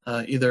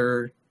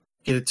 either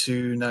get it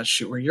to not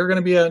shoot where you're going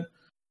to be at,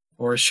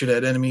 or shoot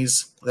at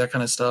enemies, that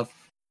kind of stuff.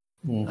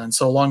 And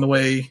so along the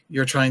way,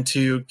 you're trying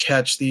to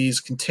catch these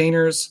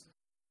containers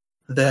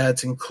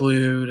that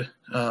include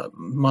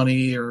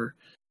money or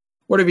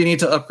whatever you need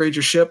to upgrade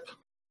your ship.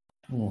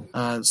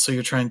 So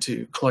you're trying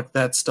to collect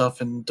that stuff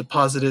and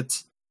deposit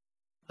it.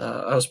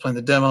 I was playing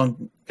the demo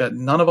and got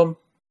none of them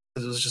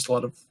because there was just a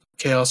lot of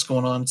chaos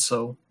going on.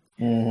 So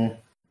Mm-hmm.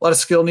 A lot of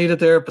skill needed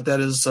there, but that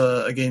is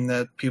a game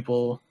that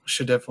people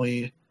should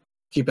definitely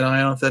keep an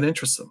eye on if that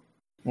interests them.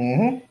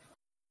 Mm-hmm.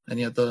 And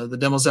yeah, the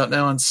demo's out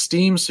now on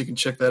Steam, so you can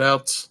check that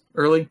out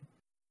early.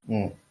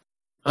 Mm.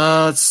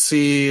 Let's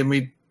see. And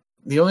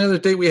the only other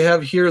date we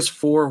have here is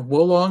for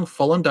Wolong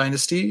Fallen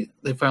Dynasty.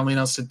 They finally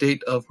announced a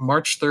date of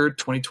March 3rd,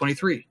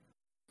 2023.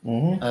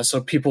 Mm-hmm.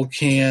 So people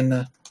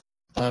can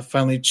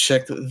finally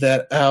check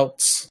that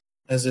out,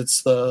 as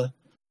it's the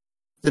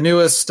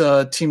newest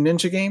Team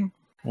Ninja game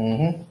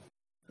Mm-hmm.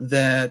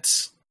 that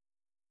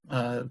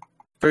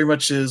very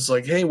much is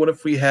like, hey, what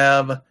if we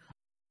have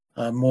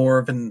more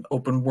of an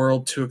open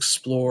world to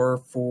explore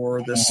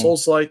for this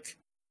Souls-like?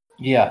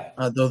 Yeah.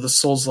 Though the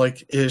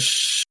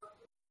Souls-like-ish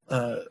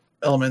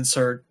elements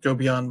go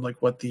beyond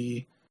like what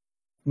the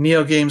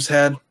Neo games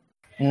had.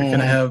 You're going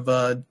to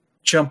have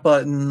jump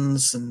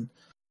buttons and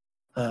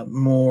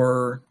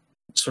more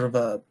sort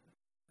of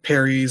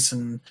parries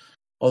and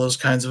all those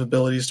kinds of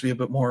abilities to be a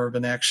bit more of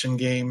an action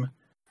game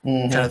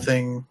kind of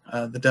thing.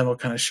 The demo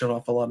kind of showed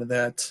off a lot of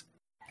that.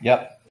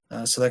 Yep.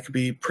 So that could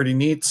be pretty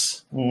neat.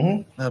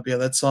 Mm-hmm. But yeah,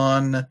 that's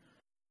on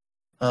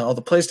all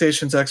the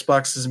PlayStations,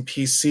 Xboxes, and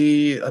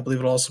PC. I believe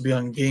it'll also be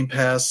on Game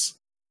Pass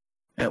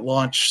at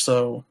launch.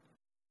 So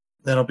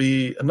that'll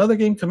be another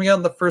game coming out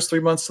in the first 3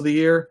 months of the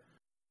year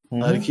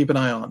to keep an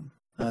eye on.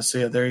 So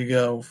yeah, there you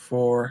go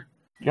for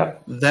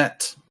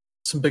that.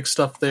 Some big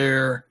stuff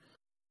there.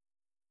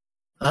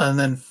 And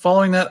then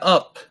following that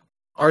up,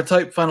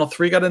 R-Type Final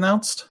 3 got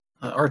announced.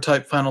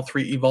 R-Type Final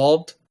 3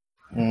 Evolved.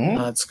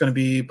 It's going to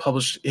be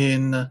published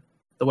in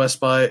the West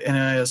by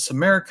NIS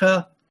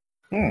America.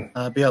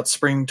 Be out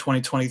spring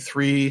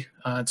 2023.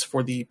 It's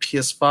for the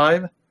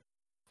PS5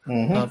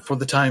 for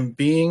the time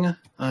being.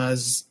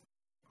 As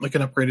like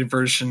an upgraded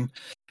version.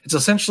 It's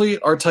essentially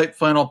R-Type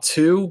Final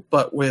 2,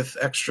 but with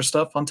extra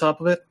stuff on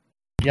top of it.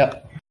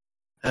 Yep.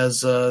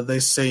 As they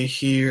say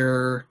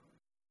here,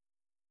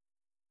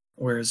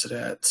 where is it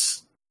at?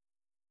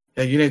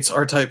 Yeah, unites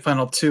R-Type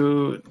Final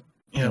 2,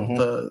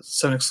 the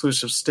 7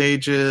 exclusive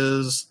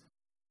stages,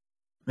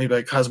 made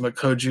by Kazuma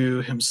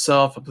Koju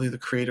himself, I believe the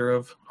creator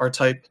of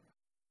R-Type.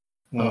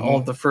 All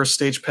of the first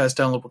stage pass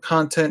downloadable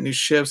content, new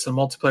ships, and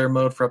multiplayer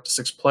mode for up to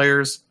 6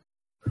 players.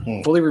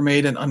 Fully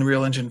remade in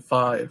Unreal Engine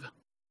 5.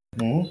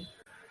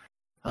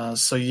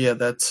 So yeah,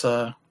 that's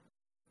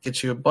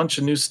gets you a bunch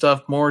of new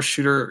stuff, more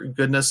shooter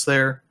goodness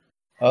there.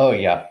 Oh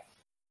yeah.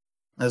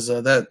 As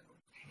that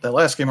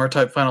last game,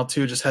 R-Type Final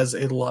 2, just has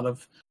a lot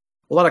of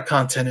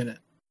content in it.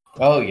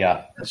 Oh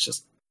yeah. It's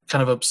just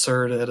kind of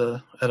absurd at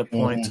a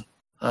point.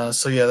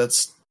 So yeah,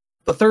 that's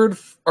the third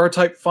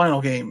R-Type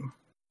Final game.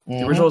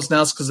 The original was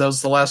announced because that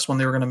was the last one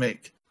they were going to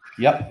make.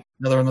 Yep.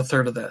 Now they're on the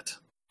third of that.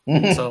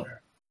 So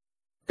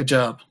good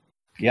job.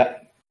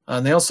 Yep.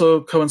 And they also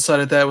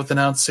coincided that with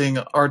announcing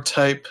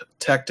R-Type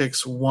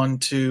Tactics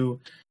 1-2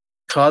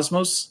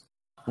 Cosmos.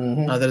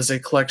 That is a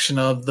collection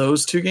of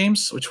those 2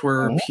 games, which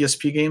were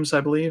PSP games, I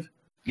believe.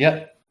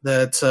 Yep.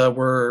 That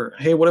were,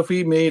 hey, what if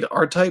we made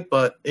R-Type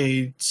but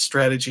a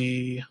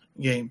strategy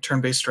game,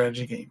 turn-based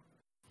strategy game?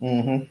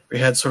 We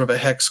had sort of a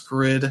hex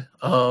grid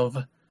of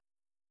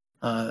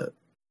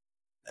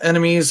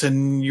enemies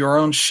and your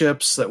own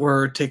ships that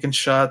were taking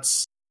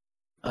shots.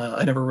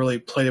 I never really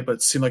played it, but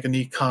it seemed like a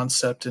neat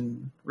concept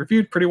and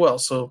reviewed pretty well,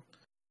 so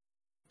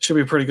it should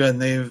be pretty good.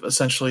 And they've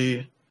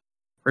essentially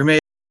remade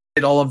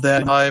all of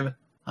that live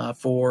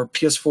for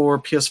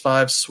PS4,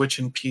 PS5, Switch,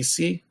 and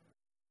PC.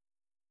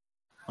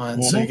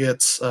 And so you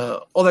get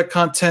all that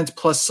content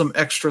plus some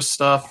extra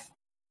stuff.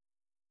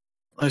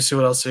 Let me see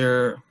what else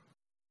here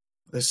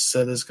they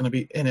said is going to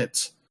be in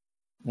it.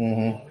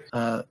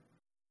 Yeah,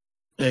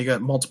 you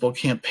got multiple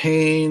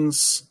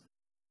campaigns.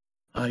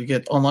 You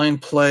get online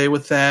play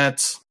with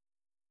that.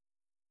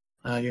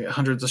 You get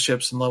hundreds of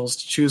ships and levels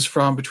to choose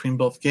from between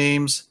both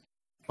games.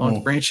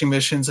 On branching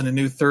missions and a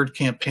new third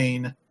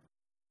campaign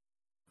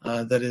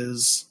that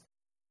is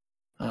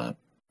a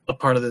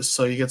part of this.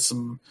 So you get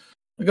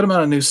a good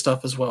amount of new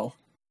stuff as well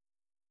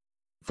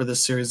for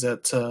this series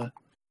that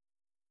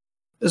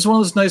is one of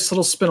those nice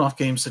little spin-off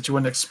games that you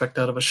wouldn't expect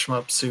out of a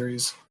shmup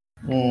series.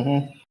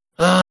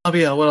 But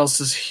yeah, what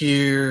else is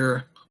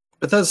here?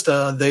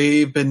 Bethesda,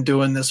 they've been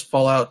doing this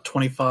Fallout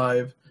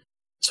 25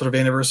 sort of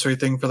anniversary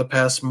thing for the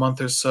past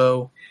month or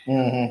so.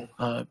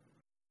 They're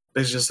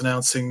just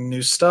announcing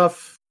new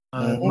stuff.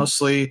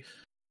 Mostly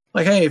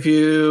like, hey, if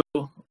you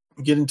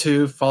get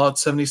into Fallout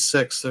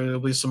 76, there'll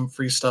be some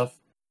free stuff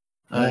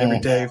every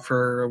day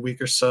for a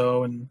week or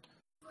so. And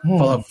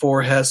Fallout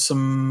 4 has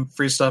some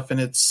free stuff in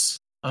its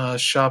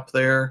shop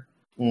there.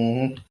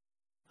 And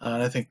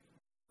I think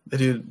they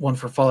do one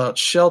for Fallout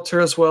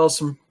Shelter as well,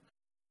 some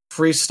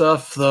free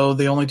stuff, though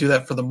they only do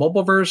that for the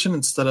mobile version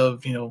instead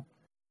of,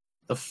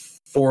 the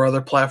 4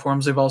 other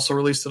platforms they've also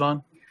released it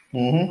on.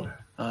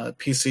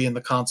 PC and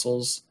the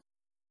consoles.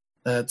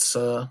 That's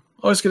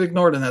always get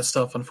ignored in that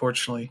stuff,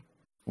 unfortunately.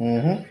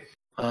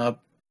 But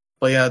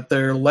yeah,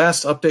 their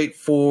last update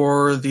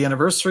for the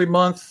anniversary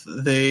month,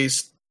 they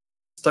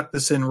stuck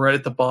this in right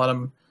at the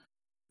bottom.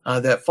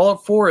 That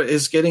Fallout 4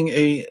 is getting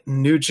a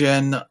new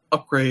gen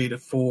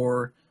upgrade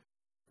for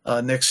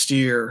next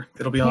year.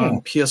 It'll be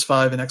on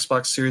PS5 and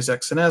Xbox Series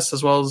X and S,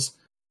 as well as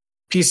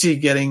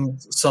PC getting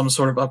some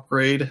sort of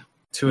upgrade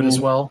to it as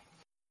well.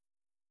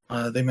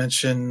 They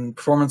mention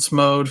performance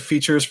mode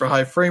features for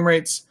high frame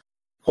rates,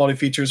 quality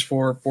features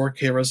for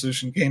 4K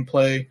resolution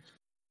gameplay,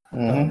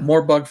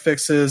 more bug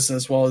fixes,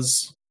 as well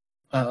as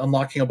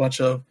unlocking a bunch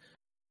of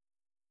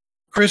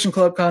Creation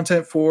Club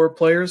content for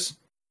players.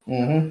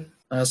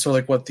 So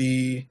like what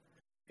the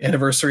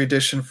Anniversary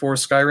Edition for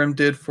Skyrim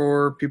did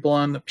for people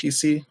on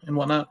PC and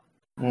whatnot.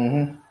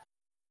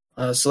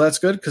 So that's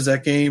good, because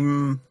that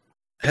game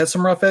had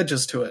some rough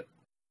edges to it.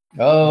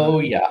 Oh,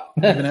 yeah.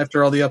 Even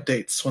after all the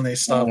updates, when they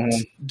stopped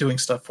doing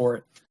stuff for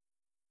it.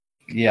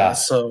 Yeah.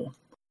 So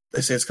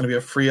they say it's going to be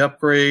a free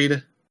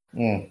upgrade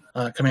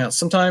coming out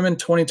sometime in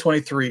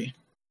 2023.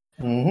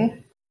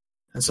 And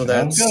so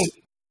that's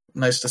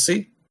nice to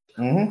see.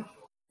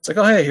 It's like,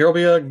 oh, hey, here will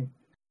be a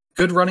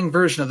good running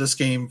version of this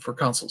game for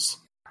consoles.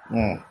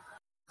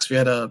 Because we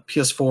had a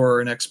PS4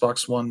 and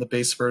Xbox One, the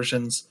base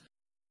versions.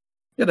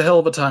 You had a hell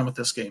of a time with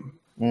this game.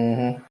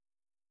 So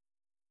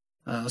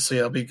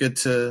yeah, it'll be good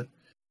to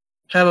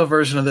have a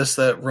version of this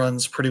that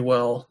runs pretty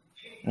well.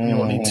 You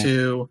won't need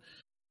to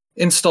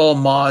install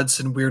mods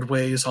in weird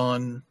ways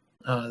on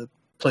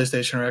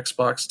PlayStation or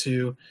Xbox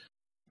to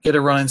get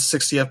it running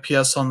 60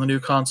 FPS on the new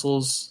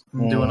consoles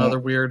and doing other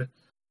weird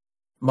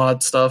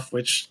mod stuff,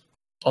 which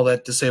all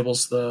that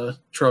disables the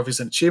trophies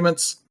and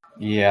achievements.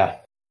 Yeah.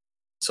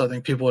 So I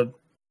think people would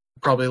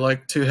probably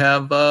like to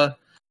have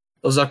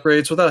those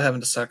upgrades without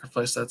having to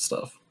sacrifice that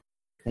stuff.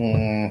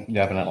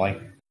 Definitely.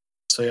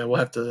 So yeah, we'll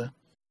have to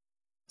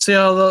see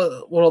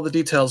what all the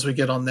details we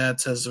get on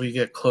that as we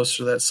get closer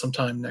to that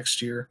sometime next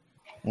year.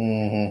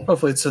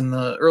 Hopefully it's in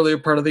the earlier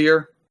part of the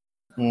year.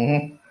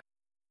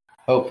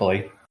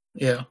 Hopefully.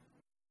 Yeah.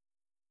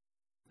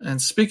 And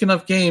speaking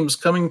of games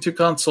coming to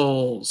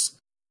consoles,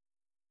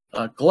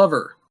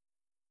 Glover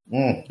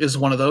is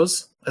one of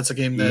those. That's a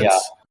game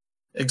that's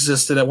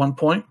existed at one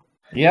point.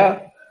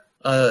 Yeah.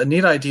 A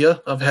neat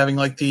idea of having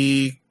like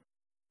the,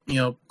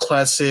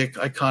 classic,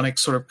 iconic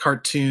sort of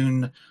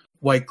cartoon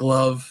white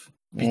glove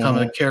become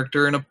a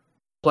character in a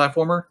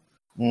platformer,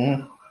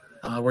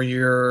 where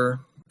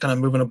you're kind of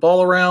moving a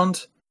ball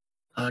around,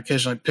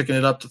 occasionally picking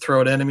it up to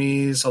throw at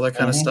enemies, all that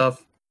kind of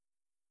stuff.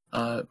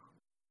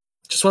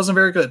 Just wasn't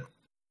very good.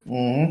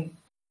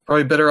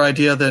 Probably a better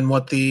idea than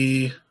what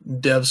the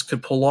devs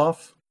could pull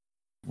off.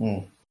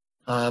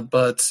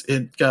 But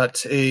it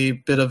got a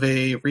bit of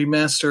a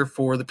remaster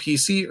for the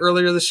PC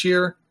earlier this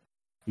year.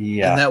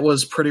 Yeah. And that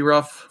was pretty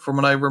rough from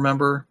what I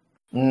remember.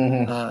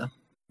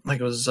 Like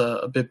it was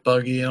a bit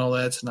buggy and all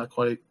that. It's not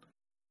quite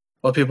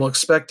what people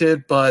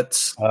expected, but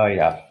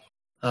Qbyte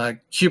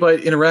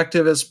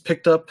Interactive has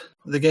picked up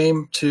the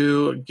game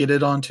to get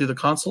it onto the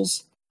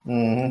consoles.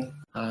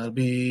 It'll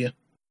be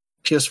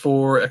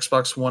PS4,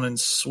 Xbox One, and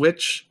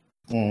Switch,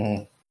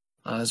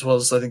 as well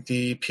as I think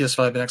the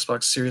PS5 and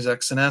Xbox Series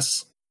X and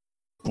S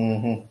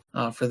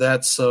for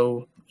that.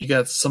 So you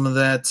got some of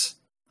that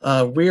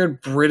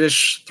weird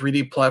British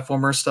 3D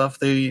platformer stuff.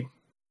 They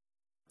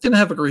didn't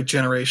have a great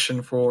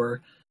generation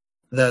for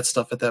that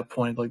stuff at that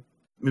point. Like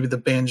maybe the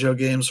Banjo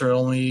games are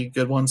only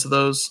good ones of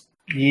those.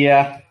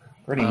 Yeah,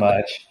 pretty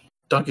much.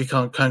 Donkey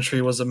Kong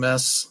Country was a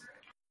mess.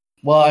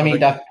 Well, I mean,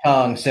 Donkey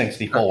Kong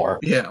 64.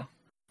 Yeah.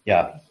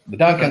 The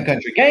Donkey Kong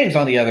Country games,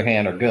 on the other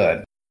hand, are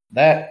good.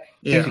 That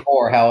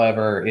 64,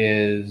 however,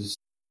 is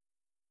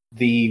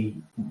the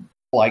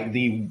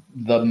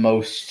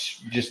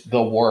most, just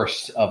the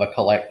worst of a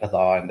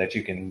collectathon that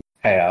you can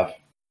have.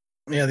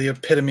 Yeah, the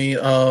epitome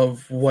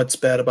of what's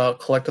bad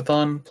about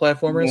collectathon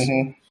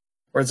platformers.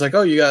 Where it's like,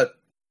 oh, you got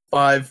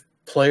 5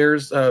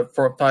 players, 4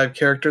 or 5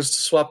 characters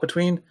to swap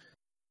between.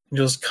 You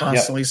just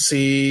constantly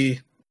see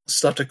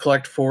stuff to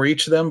collect for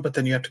each of them, but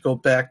then you have to go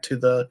back to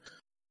the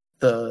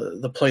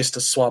place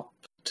to swap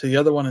to the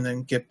other one and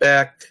then get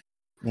back.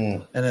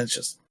 And it's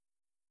just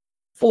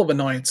full of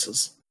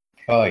annoyances.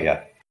 Oh,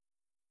 yeah.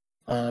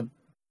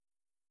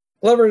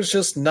 Glover is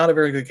just not a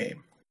very good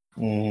game.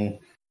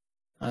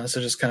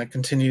 So just kind of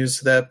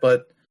continues that,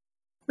 but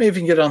maybe if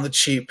you can get it on the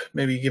cheap,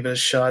 maybe give it a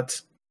shot.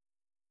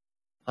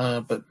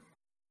 But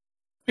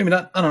maybe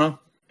not. I don't know.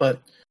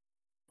 But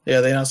yeah,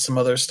 they announced some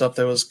other stuff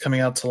that was coming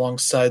out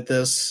alongside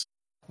this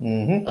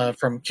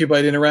from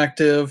Qbyte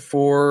Interactive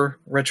for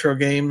retro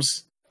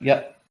games.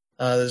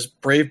 There's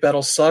Brave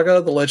Battle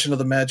Saga: The Legend of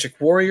the Magic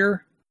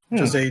Warrior,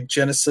 which is a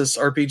Genesis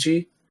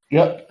RPG.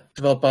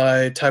 Developed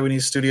by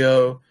Taiwanese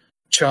studio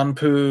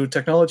Chanpu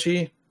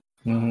Technology.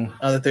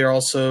 That they are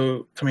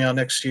also coming out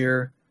next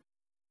year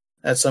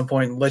at some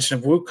point.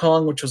 Legend of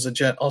Wukong, which was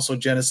also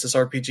Genesis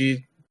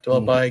RPG,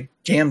 developed by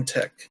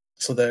Gamtech.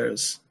 So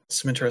there's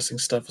some interesting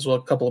stuff as well.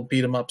 A couple of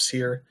beat-em-ups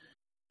here.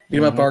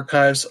 Beat-em-up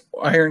archives,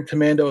 Iron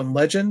Commando and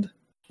Legend,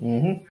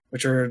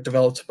 which are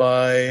developed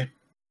by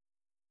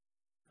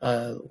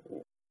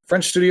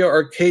French studio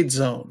Arcade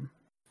Zone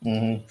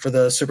for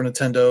the Super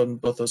Nintendo,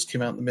 and both those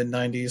came out in the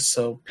mid-90s,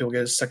 so people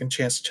get a second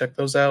chance to check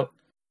those out.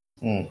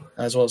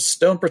 As well as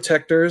Stone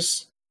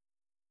Protectors,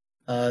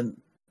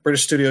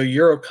 British studio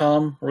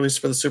Eurocom, released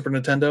for the Super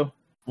Nintendo.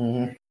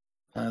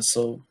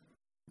 So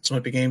this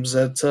might be games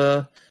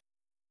that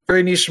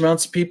very niche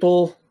amounts of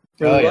people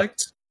really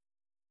liked.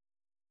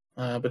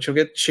 But you'll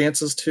get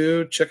chances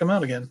to check them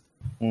out again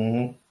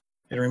in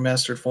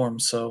remastered form.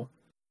 So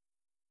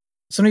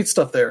some neat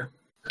stuff there.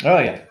 Oh,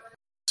 yeah.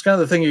 It's kind of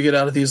the thing you get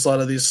out of a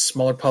lot of these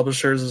smaller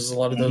publishers is a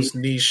lot of those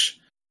niche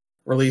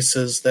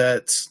releases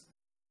that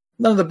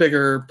none of the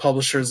bigger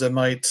publishers that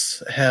might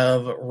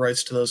have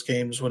rights to those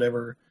games would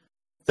ever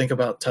think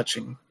about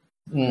touching.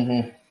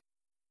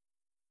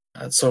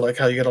 So like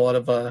how you get a lot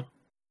of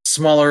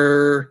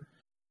smaller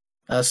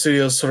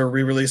studios sort of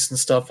re-releasing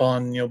stuff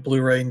on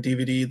Blu-ray and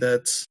DVD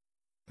that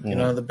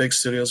the big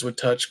studios would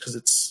touch because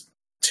it's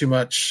too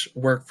much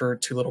work for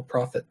too little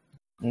profit.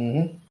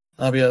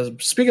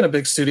 Speaking of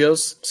big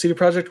studios, CD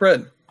Projekt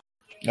Red.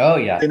 Oh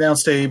yeah, they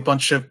announced a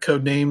bunch of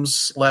code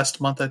names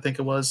last month, I think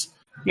it was.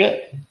 Yeah,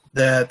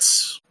 that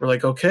were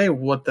like, okay,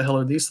 what the hell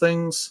are these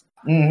things?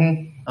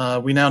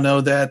 We now know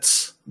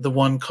that the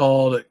one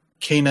called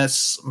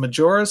Canis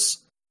Majoris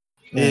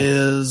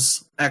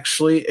is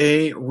actually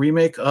a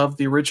remake of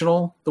the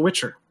original The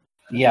Witcher.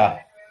 Yeah,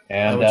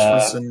 and which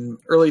was an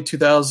early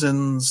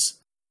 2000s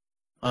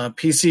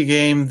PC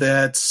game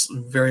that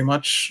very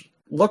much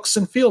looks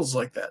and feels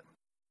like that.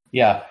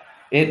 Yeah,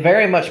 it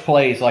very much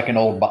plays like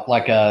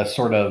a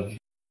sort of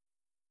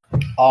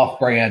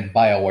off-brand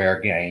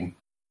BioWare game.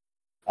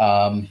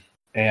 Yeah,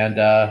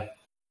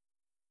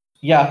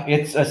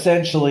 it's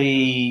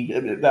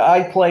essentially.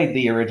 I played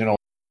the original.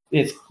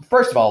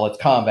 First of all, its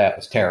combat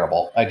was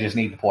terrible. I just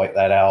need to point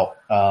that out.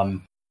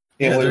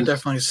 They're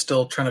definitely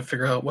still trying to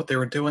figure out what they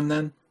were doing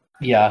then.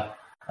 Yeah,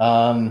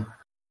 and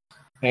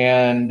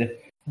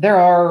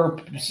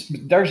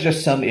there's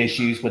just some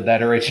issues with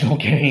that original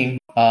game.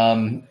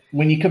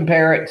 When you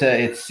compare it to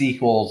its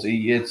sequels,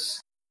 it's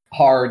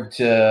hard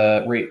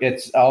to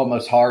it's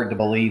almost hard to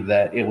believe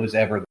that it was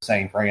ever the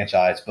same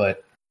franchise.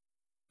 But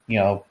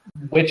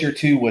Witcher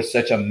 2 was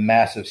such a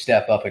massive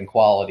step up in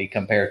quality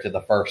compared to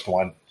the first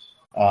one.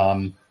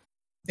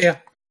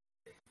 It's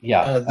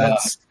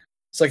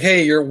like,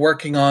 hey, you're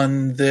working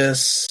on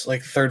this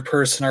like third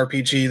person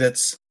RPG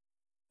that's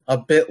a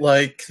bit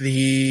like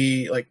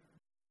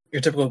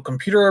your typical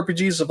computer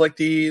RPGs of like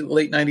the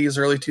late 90s,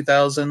 early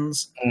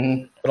 2000s,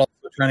 but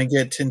also trying to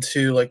get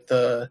into like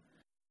the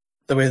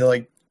way that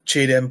like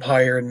Jade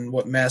Empire and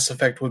what Mass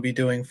Effect would be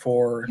doing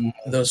for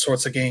those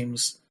sorts of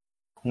games,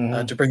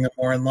 to bring them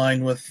more in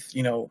line with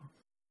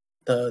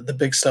the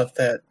big stuff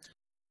that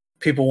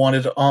people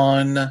wanted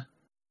on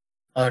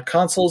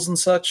consoles and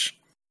such.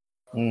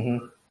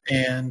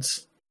 And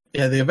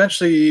yeah, they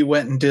eventually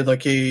went and did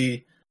like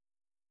an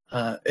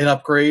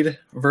upgrade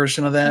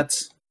version of that.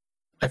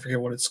 I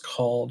forget what it's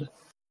called.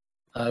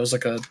 It was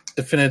like a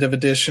definitive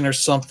edition or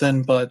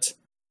something, but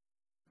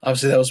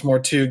obviously that was more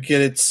to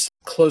get it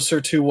closer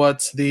to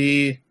what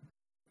the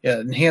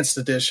enhanced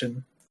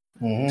edition,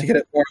 to get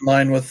it more in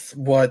line with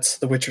what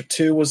The Witcher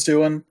 2 was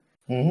doing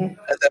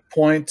at that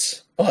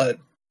point. But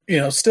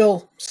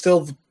still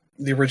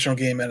the original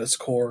game at its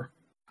core,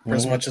 for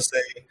as much as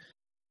they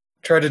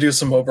tried to do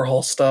some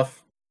overhaul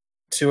stuff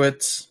to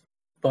it.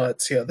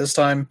 But yeah, this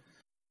time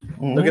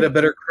they'll get a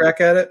better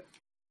crack at it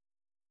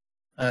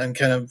and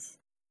kind of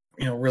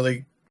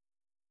really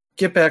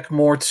get back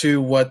more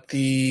to what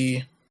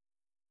the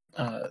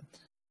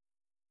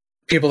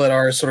people that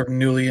are sort of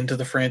newly into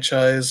the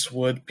franchise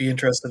would be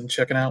interested in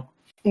checking out.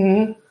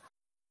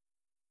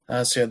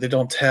 So yeah, they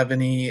don't have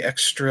any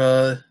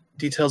extra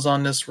details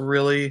on this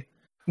really.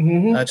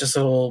 Just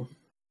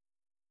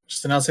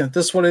announcing that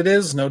this is what it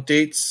is. No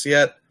dates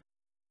yet,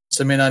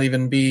 so it may not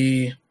even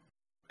be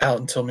out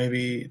until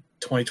maybe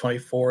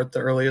 2024 at the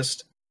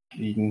earliest.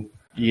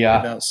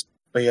 Yeah.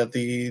 But yeah,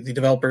 the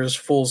developers,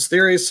 Fool's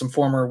Theory, some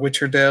former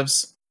Witcher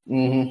devs.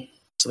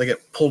 So they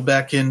get pulled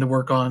back in to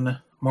work on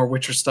more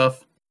Witcher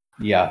stuff.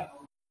 Yeah.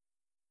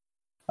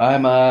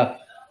 I'm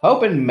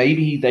hoping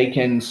maybe they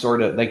can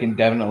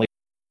definitely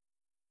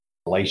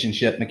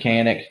relationship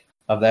mechanic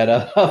of that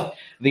of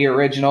the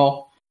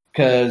original,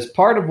 because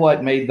part of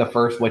what made the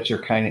first Witcher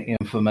kind of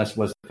infamous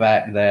was the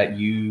fact that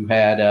you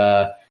had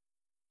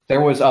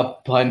there was a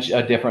bunch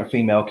of different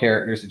female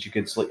characters that you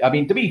could sleep. I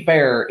mean, to be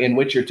fair, in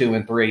Witcher 2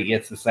 and 3,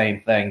 it's the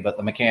same thing, but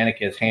the mechanic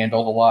is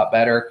handled a lot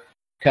better.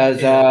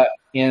 Because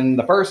in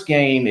the first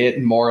game, it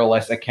more or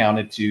less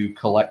accounted to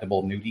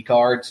collectible nudie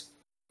cards.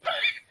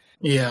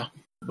 Yeah.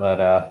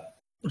 But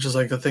which is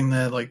like the thing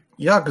that like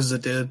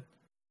Yakuza did.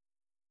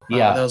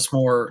 Yeah. That was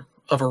more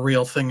of a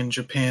real thing in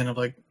Japan of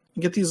like,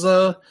 you get these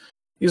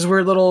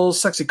weird little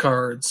sexy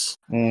cards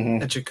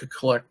that you could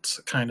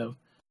collect, kind of.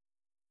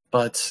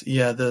 But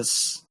yeah,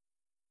 this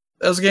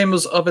game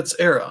was of its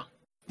era.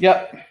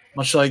 Yep.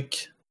 Much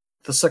like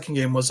the second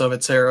game was of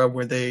its era,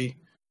 where that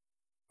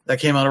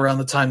came out around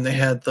the time they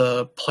had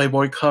the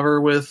Playboy cover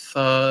with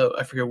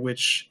I forget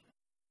which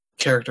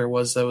character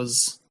was that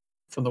was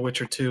from The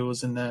Witcher 2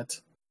 was in that.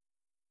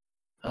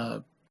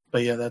 But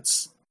yeah, that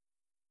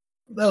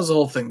was the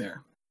whole thing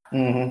there.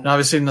 And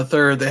obviously in the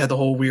third, they had the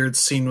whole weird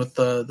scene with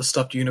the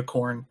stuffed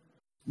unicorn.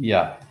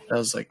 Yeah. I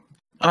was like,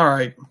 all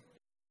right,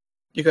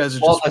 You guys are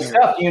well, just the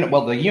stuffed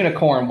the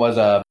unicorn was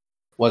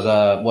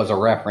a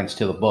reference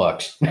to the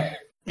books.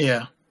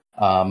 Yeah.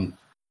 But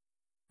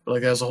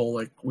like as a whole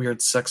like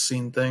weird sex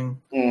scene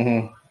thing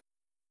in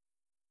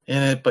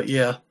it, but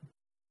yeah.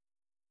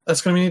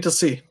 That's gonna be neat to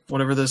see.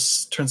 Whatever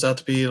this turns out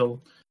to be,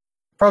 it'll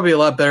probably be a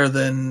lot better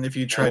than if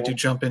you tried to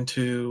jump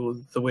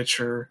into The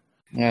Witcher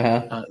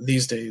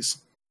these days.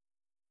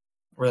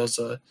 Whereas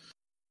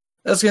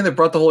that's the game that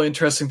brought the whole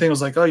interesting thing. It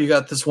was like, oh, you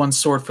got this one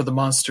sword for the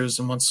monsters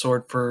and one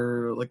sword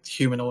for like the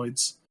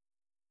humanoids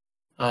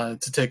to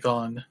take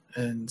on,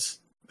 and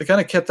they kind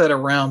of kept that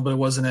around, but it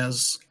wasn't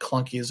as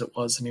clunky as it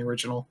was in the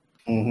original.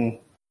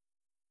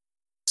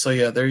 So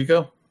yeah, there you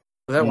go.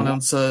 That one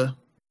else.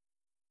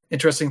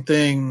 Interesting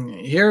thing.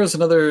 Here is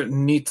another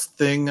neat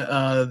thing.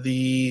 I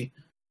think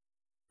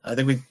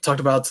we talked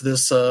about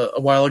this a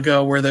while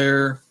ago, where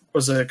there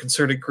was a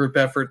concerted group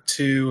effort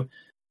to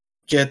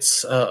get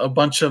a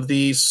bunch of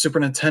the Super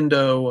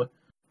Nintendo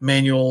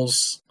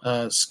manuals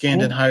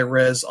scanned in high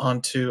res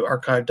onto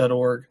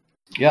archive.org.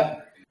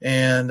 Yep.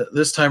 And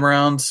this time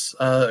around,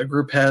 a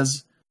group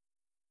has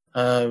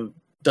done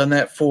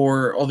that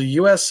for all the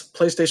US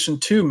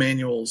PlayStation 2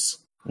 manuals,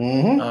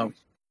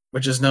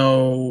 which is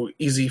no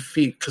easy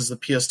feat because the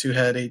PS2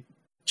 had a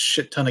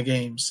shit ton of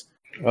games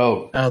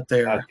out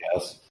there. I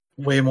guess.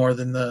 Way more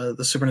than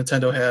the Super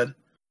Nintendo had.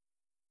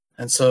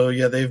 And so,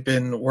 yeah, they've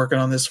been working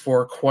on this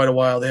for quite a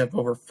while. They have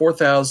over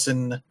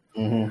 4,000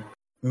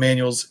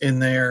 manuals in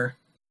there.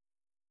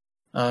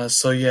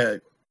 So, yeah,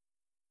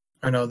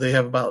 they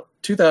have about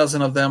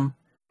 2,000 of them.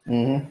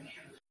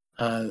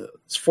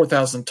 It's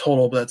 4,000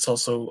 total, but that's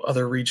also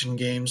other region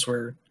games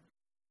where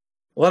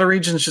a lot of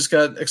regions just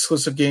got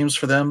exclusive games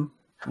for them.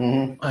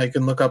 I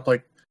can look up,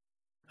 like,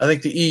 I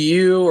think the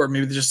EU or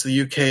maybe just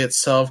the UK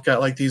itself got,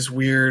 like, these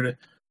weird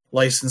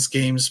licensed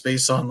games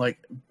based on, like,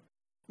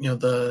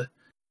 the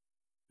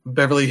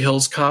Beverly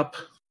Hills Cop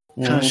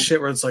kind of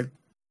shit, where it's like,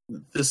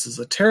 this is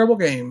a terrible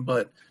game,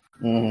 but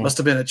must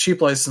have been a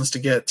cheap license to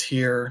get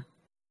here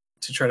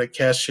to try to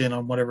cash in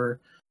on whatever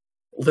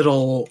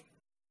little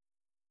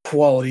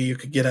quality you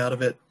could get out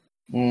of it.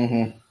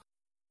 Yeah,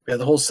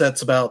 the whole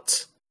set's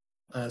about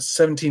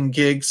 17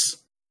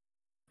 gigs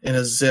in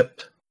a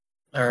zip.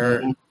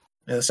 The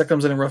set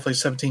comes in at roughly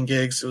 17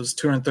 gigs. It was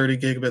 230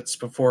 gigabits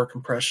before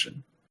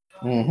compression.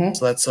 So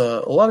that's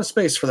a lot of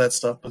space for that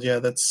stuff. But yeah,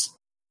 that's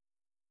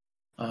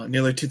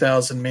nearly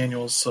 2,000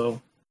 manuals.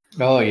 So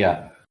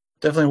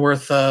definitely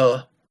worth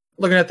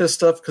looking at this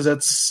stuff, because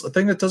that's a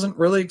thing that doesn't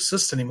really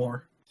exist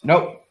anymore.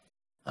 Nope.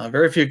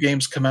 Very few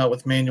games come out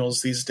with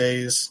manuals these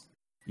days.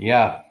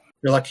 Yeah. If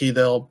you're lucky,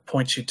 they'll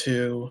point you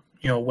to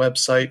a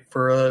website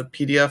for a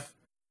PDF.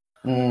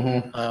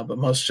 But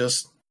most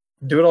just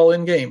do it all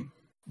in game.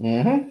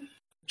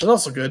 Which is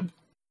also good.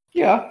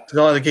 Yeah. There's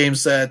a lot of the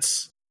games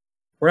that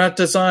were not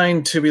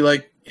designed to be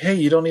like, hey,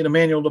 you don't need a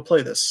manual to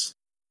play this.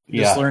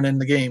 You just learn in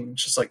the game.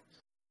 It's just like,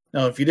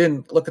 no, if you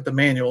didn't look at the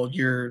manual,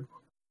 you're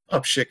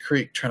up shit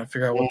creek trying to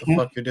figure out what the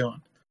fuck you're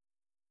doing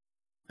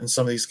in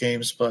some of these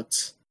games.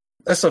 But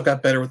that stuff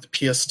got better with the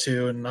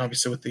PS2 and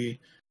obviously with the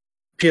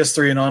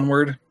PS3 and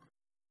onward.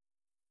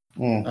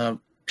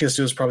 PS2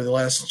 was probably the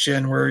last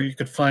gen where you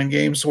could find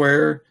games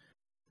where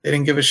they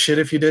didn't give a shit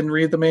if you didn't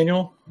read the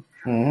manual.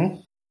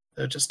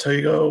 They'll just tell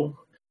you, go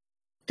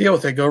deal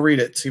with it, go read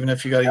it, even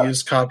if you got a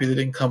used copy that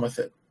didn't come with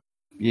it.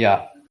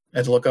 Yeah.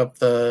 And to look up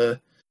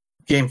the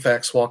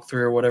GameFAQs walkthrough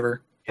or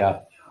whatever. Yeah.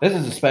 This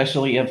is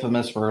especially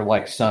infamous for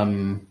like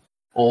some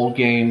old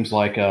games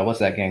like what's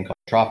that game called?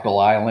 Tropical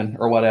Island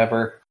or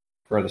whatever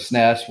for the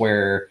SNES,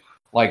 where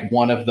like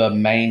one of the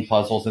main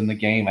puzzles in the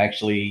game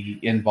actually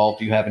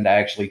involved you having to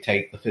actually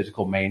take the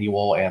physical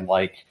manual and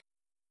like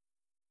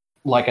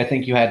I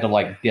think you had to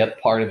like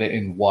dip part of it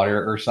in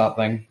water or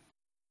something.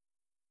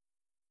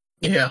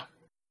 Yeah.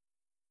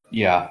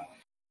 Yeah.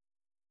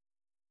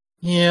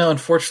 Yeah,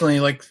 unfortunately,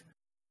 like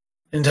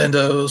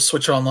Nintendo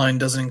Switch Online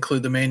doesn't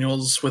include the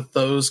manuals with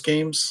those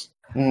games.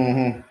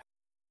 Or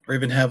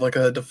even have like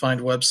a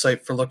defined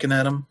website for looking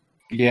at them.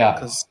 Yeah.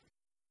 Because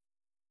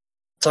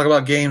talk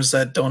about games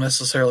that don't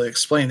necessarily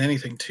explain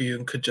anything to you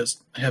and could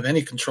just have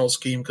any control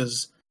scheme,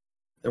 because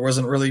there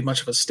wasn't really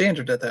much of a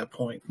standard at that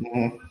point.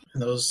 In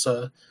those,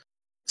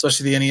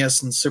 especially the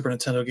NES and Super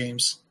Nintendo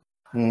games.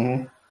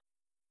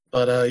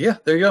 But yeah,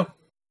 there you go.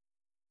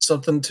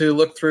 Something to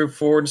look through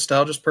for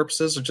nostalgia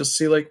purposes, or just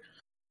see like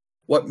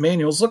what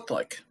manuals looked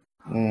like.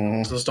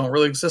 Those don't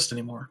really exist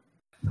anymore.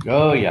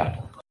 Oh yeah.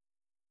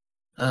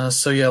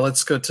 So yeah,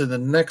 let's go to the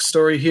next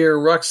story here.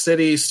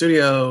 Rocksteady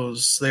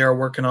Studios, they are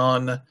working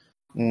on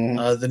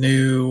the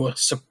new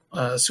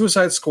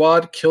Suicide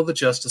Squad: Kill the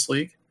Justice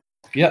League.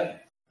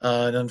 Yep.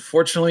 And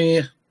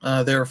unfortunately,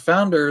 their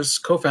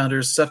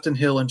co-founders, Sefton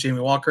Hill and Jamie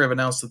Walker, have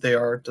announced that they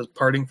are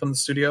departing from the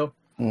studio.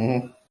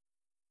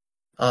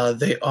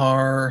 They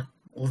are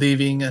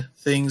leaving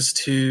things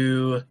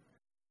to,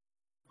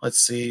 let's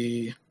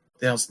see,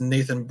 they announced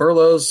Nathan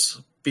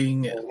Burlows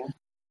being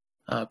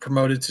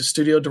promoted to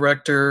studio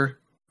director,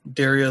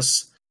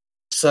 Darius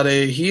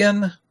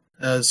Sadehian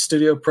as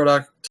studio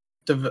product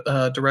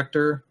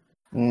director,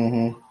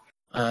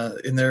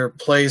 in their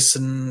place,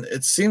 and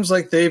it seems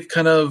like they've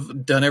kind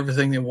of done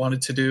everything they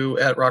wanted to do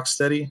at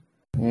Rocksteady.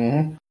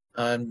 Mm-hmm.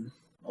 I'm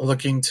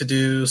looking to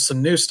do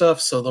some new stuff,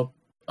 so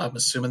I'm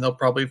assuming they'll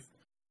probably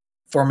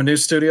form a new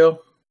studio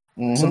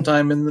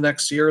sometime in the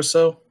next year or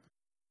so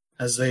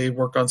as they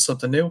work on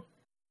something new.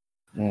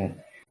 Mm.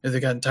 If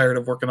they've gotten tired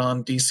of working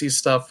on DC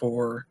stuff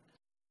or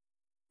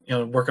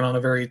working on a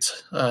very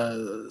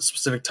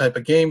specific type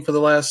of game for the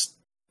last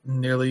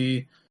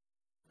nearly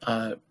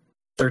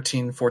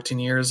 13, 14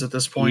 years at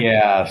this point.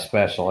 Yeah,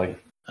 especially.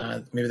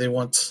 Maybe they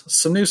want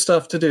some new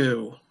stuff to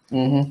do.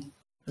 Mm-hmm.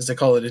 As they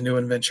call it, a new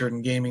adventure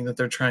in gaming that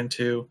they're trying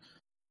to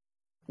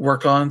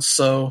work on.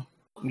 So,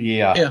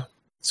 yeah.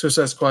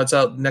 Suicide Squad's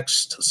out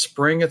next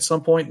spring at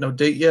some point. No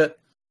date yet.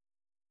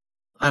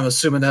 I'm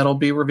assuming that'll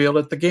be revealed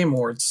at the Game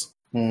Awards.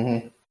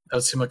 Mm-hmm. That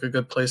would seem like a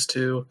good place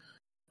to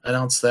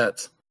announce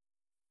that.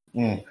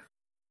 Mm.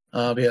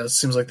 But yeah, it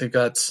seems like they've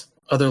got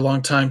other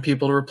longtime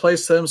people to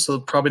replace them, so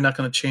they're probably not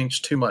going to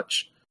change too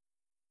much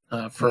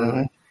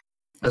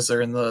as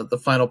they're in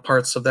the final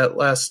parts of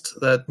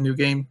that new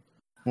game.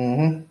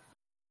 Mm-hmm.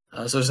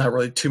 So there's not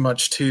really too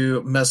much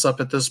to mess up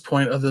at this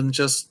point other than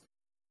just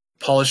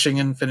polishing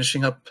and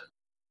finishing up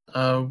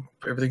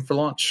everything for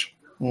launch.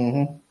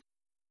 Mm-hmm.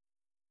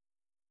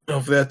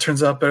 Hopefully that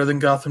turns out better than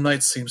Gotham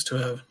Knights seems to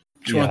have.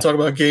 Do you want to talk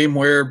about a game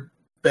where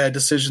bad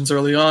decisions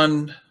early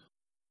on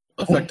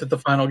affected the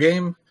final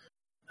game?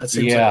 That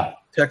seems like a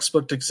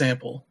textbook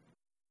example.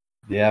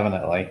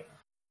 Definitely.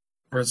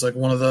 Where it's like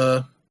one of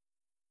the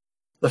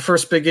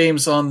first big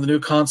games on the new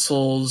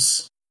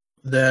consoles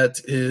that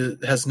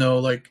has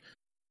no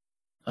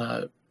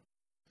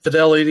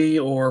fidelity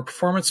or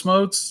performance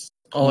modes.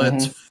 All at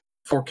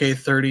 4K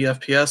 30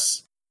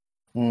 FPS.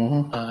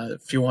 Mm-hmm.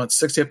 If you want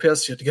 60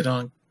 FPS, you have to get it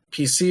on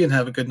PC and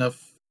have a good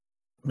enough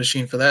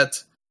machine for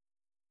that.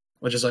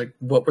 Which is like,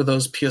 what were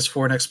those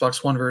PS4 and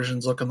Xbox One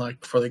versions looking like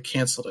before they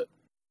canceled it?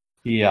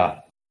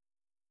 Yeah.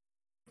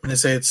 And they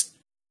say it's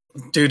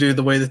due to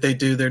the way that they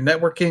do their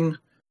networking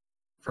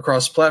for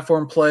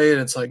cross-platform play,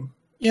 and it's like,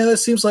 yeah, that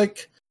seems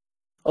like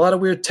a lot of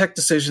weird tech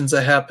decisions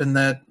that happen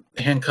that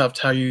handcuffed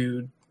how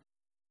you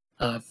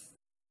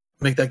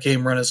make that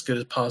game run as good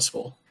as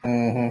possible.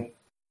 Mm-hmm.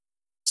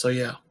 So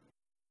yeah,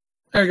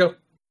 there you go.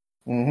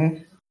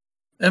 Mm-hmm.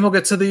 And we'll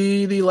get to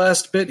the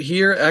last bit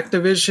here.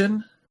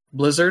 Activision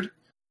Blizzard.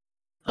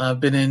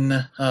 Been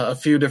in a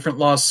few different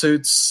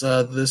lawsuits.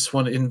 This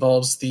one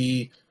involves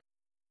the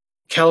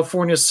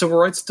California Civil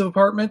Rights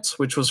Department,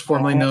 which was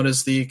formerly known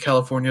as the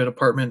California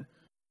Department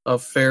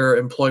of Fair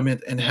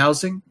Employment and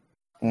Housing,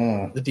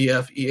 the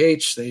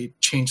DFEH. They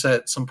changed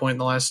that at some point in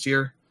the last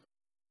year.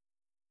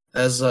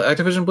 As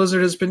Activision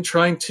Blizzard has been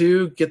trying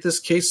to get this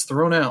case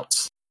thrown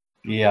out.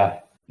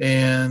 Yeah.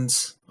 And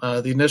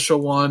the initial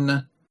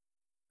one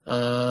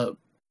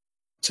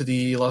to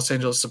the Los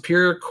Angeles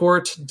Superior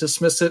Court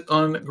dismissed it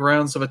on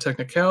grounds of a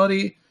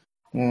technicality.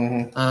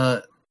 Mm-hmm.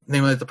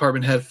 Namely, the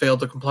department had failed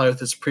to comply with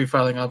its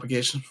pre-filing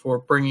obligations for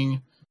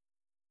bringing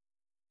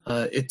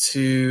it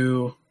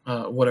to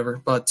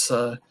whatever. But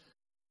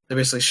they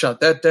basically shot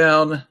that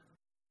down.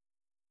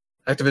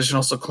 Activision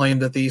also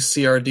claimed that the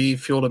CRD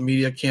fueled a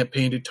media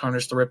campaign to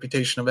tarnish the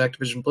reputation of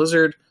Activision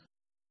Blizzard.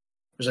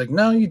 It was like,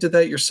 no, you did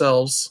that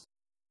yourselves.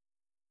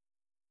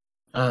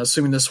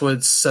 Assuming this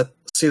would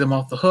see them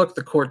off the hook,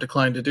 the court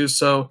declined to do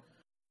so.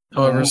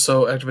 However,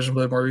 so Activision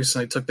Blizzard more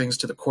recently took things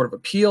to the Court of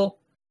Appeal.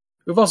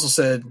 We've also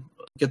said,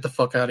 get the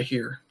fuck out of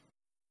here.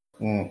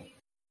 The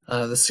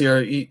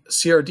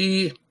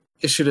CRD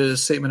issued a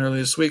statement earlier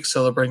this week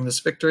celebrating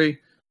this victory,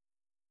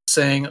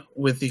 saying,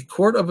 with the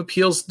Court of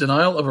Appeal's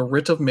denial of a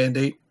writ of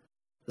mandate,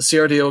 the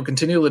CRD will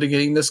continue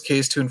litigating this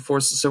case to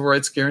enforce the civil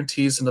rights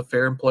guarantees in the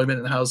Fair Employment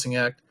and Housing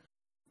Act,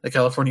 the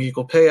California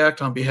Equal Pay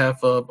Act, on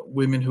behalf of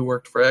women who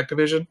worked for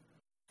Activision.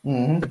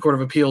 The Court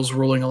of Appeal's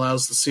ruling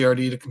allows the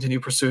CRD to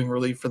continue pursuing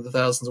relief for the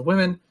thousands of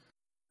women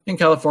in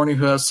California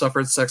who have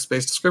suffered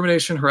sex-based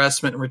discrimination,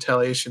 harassment, and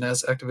retaliation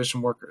as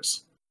Activision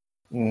workers.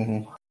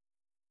 And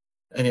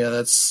yeah,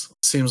 that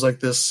seems like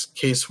this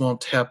case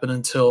won't happen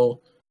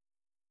until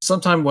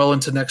sometime well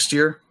into next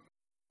year.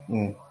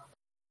 But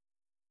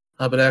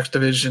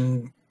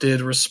Activision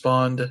did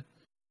respond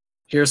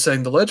here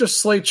saying the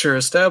legislature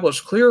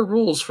established clear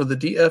rules for the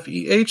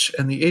DFEH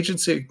and the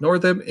agency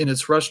ignored them in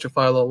its rush to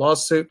file a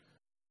lawsuit.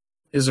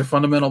 These are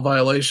fundamental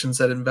violations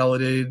that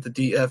invalidated the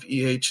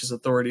DFEH's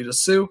authority to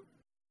sue.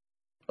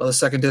 While the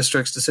Second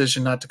District's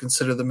decision not to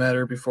consider the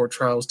matter before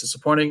trial is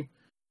disappointing,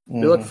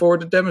 we look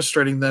forward to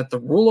demonstrating that the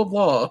rule of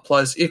law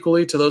applies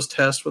equally to those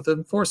tasked with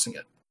enforcing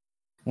it.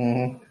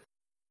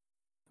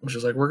 Which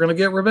is like, we're going to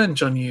get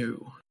revenge on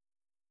you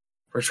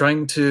for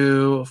trying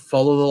to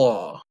follow the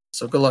law.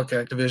 So good luck,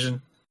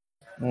 Activision.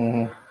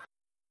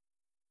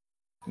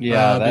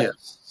 Yeah,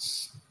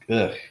 that's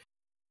ugh.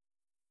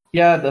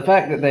 Yeah, the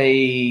fact that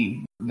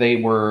they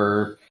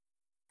were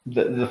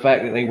the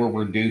fact that they were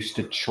reduced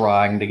to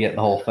trying to get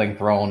the whole thing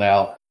thrown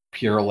out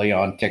purely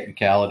on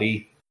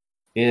technicality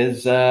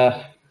is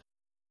not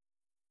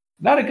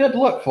a good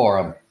look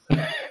for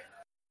them.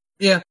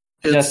 Yeah,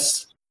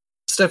 it's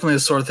definitely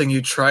the sort of thing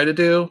you try to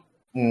do.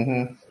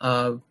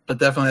 Mm-hmm. But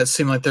definitely that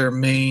seemed like their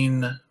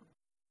main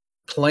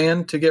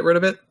plan to get rid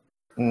of it.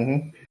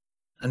 Mm-hmm.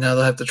 And now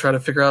they'll have to try to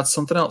figure out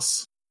something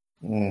else.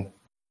 Mm.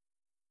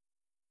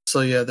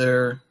 So yeah,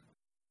 they're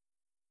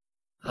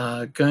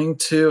going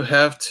to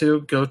have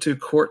to go to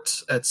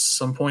court at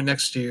some point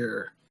next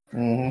year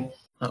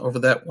over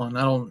that one.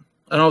 I don't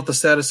know what the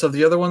status of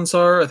the other ones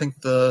are. I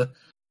think the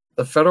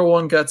federal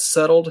one got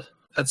settled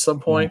at some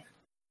point.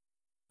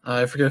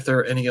 I forget if there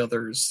are any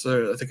others.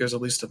 I think there's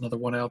at least another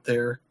one out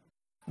there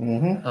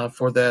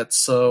for that.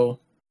 So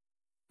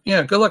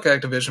yeah, good luck,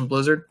 Activision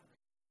Blizzard.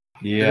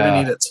 Yeah, you're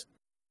gonna need it.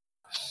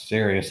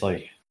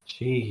 Seriously,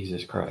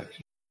 Jesus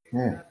Christ.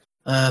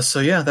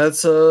 So yeah,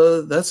 that's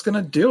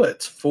gonna do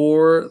it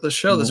for the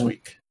show this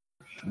week.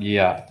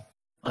 Yeah.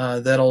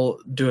 That'll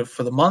do it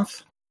for the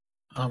month.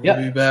 We'll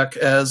be back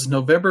as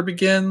November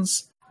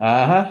begins.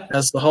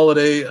 As the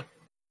holiday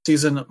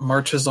season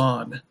marches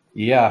on.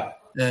 Yeah.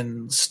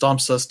 And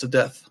stomps us to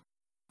death.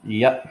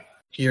 Yep.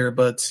 Here,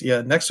 but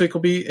yeah, next week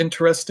will be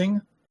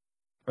interesting.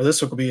 Or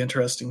this week will be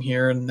interesting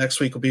here, and next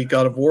week will be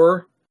God of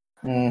War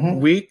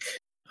week.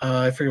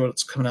 I forget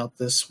what's coming out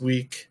this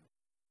week.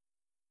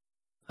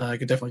 I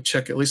could definitely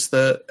check at least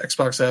the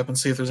Xbox app and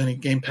see if there's any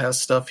Game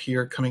Pass stuff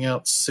here coming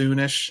out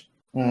soonish.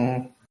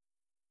 Of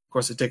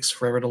course, it takes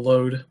forever to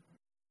load.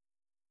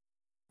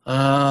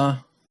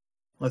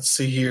 Let's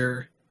see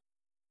here.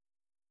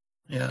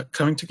 Yeah,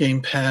 coming to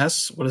Game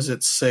Pass. What does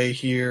it say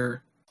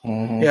here?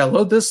 Yeah,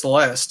 load this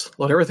last.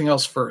 Load everything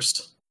else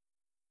first.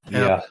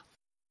 Yeah.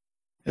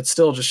 It's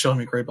still just showing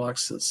me gray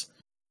boxes.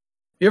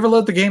 You ever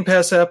load the Game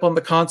Pass app on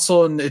the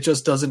console and it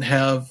just doesn't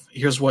have,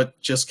 here's what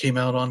just came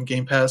out on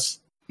Game Pass?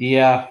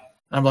 Yeah.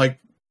 I'm like,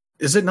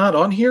 is it not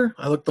on here?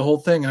 I look the whole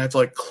thing and I have to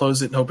like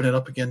close it and open it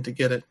up again to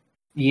get it.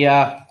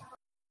 Yeah.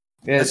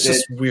 It's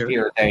just weird.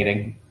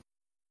 Irritating.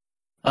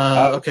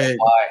 Okay.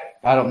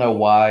 I don't know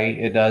why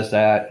it does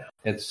that.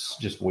 It's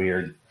just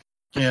weird.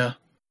 Yeah.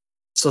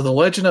 So The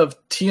Legend of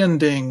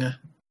Tianding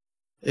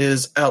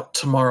is out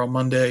tomorrow,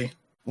 Monday.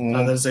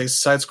 There's a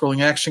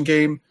side-scrolling action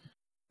game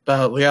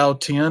about Liao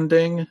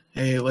Tianding,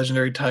 a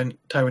legendary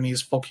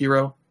Taiwanese folk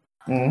hero.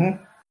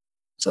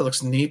 So that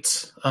looks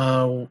neat.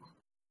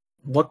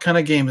 What kind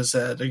of game is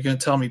that? Are you going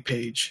to tell me,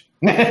 Paige?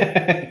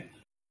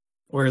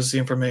 Where's the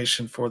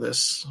information for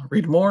this?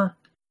 Read more?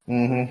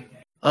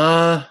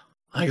 I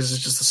guess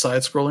it's just a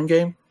side-scrolling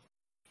game.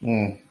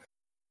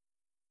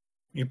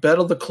 You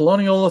battle the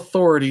colonial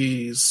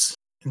authorities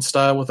in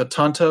style with a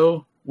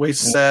tanto,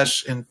 waist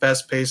sash, and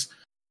fast-paced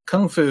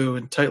kung fu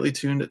and tightly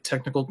tuned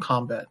technical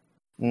combat.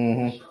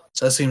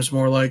 So that seems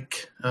more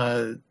like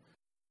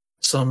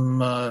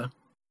some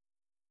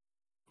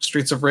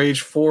Streets of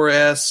Rage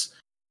 4-ass,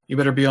 you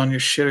better be on your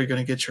shit or you're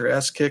going to get your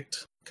ass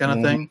kicked kind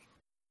of thing.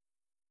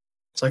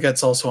 So I guess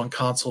it's also on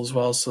console as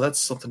well, so that's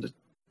something to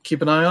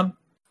keep an eye on.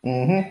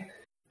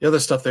 The other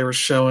stuff they were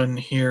showing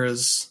here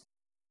is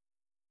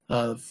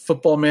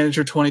Football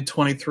Manager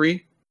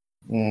 2023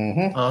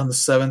 on the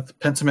 7th,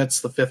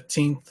 Pentaments the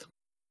 15th.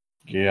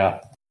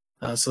 Yeah.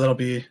 So that'll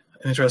be an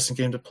interesting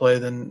game to play.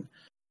 Then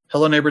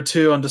Hello Neighbor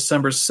 2 on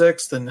December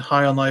 6th and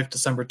High on Life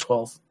December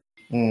 12th.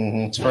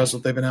 As far as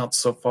what they've been out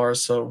so far.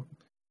 So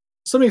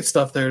some neat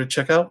stuff there to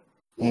check out.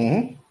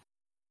 But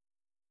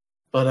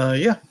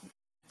yeah,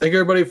 thank you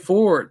everybody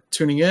for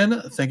tuning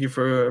in. Thank you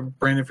for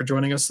Brandon for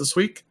joining us this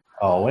week.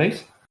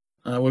 Always.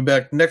 We're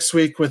back next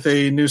week with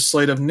a new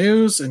slate of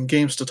news and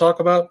games to talk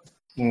about.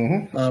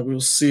 We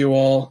will see you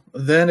all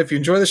then. If you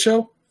enjoy the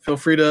show, feel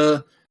free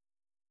to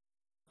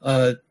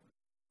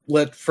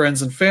let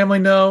friends and family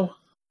know.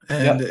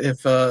 And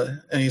if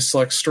any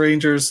select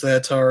strangers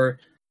that are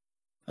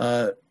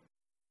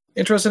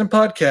interested in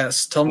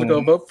podcasts, tell them to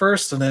go vote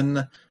first and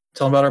then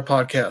tell them about our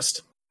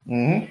podcast.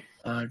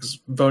 Because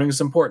voting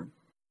is important.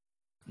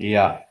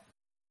 Yeah.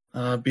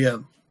 But yeah,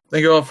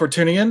 thank you all for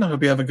tuning in. I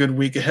hope you have a good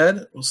week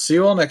ahead. We'll see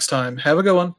you all next time. Have a good one.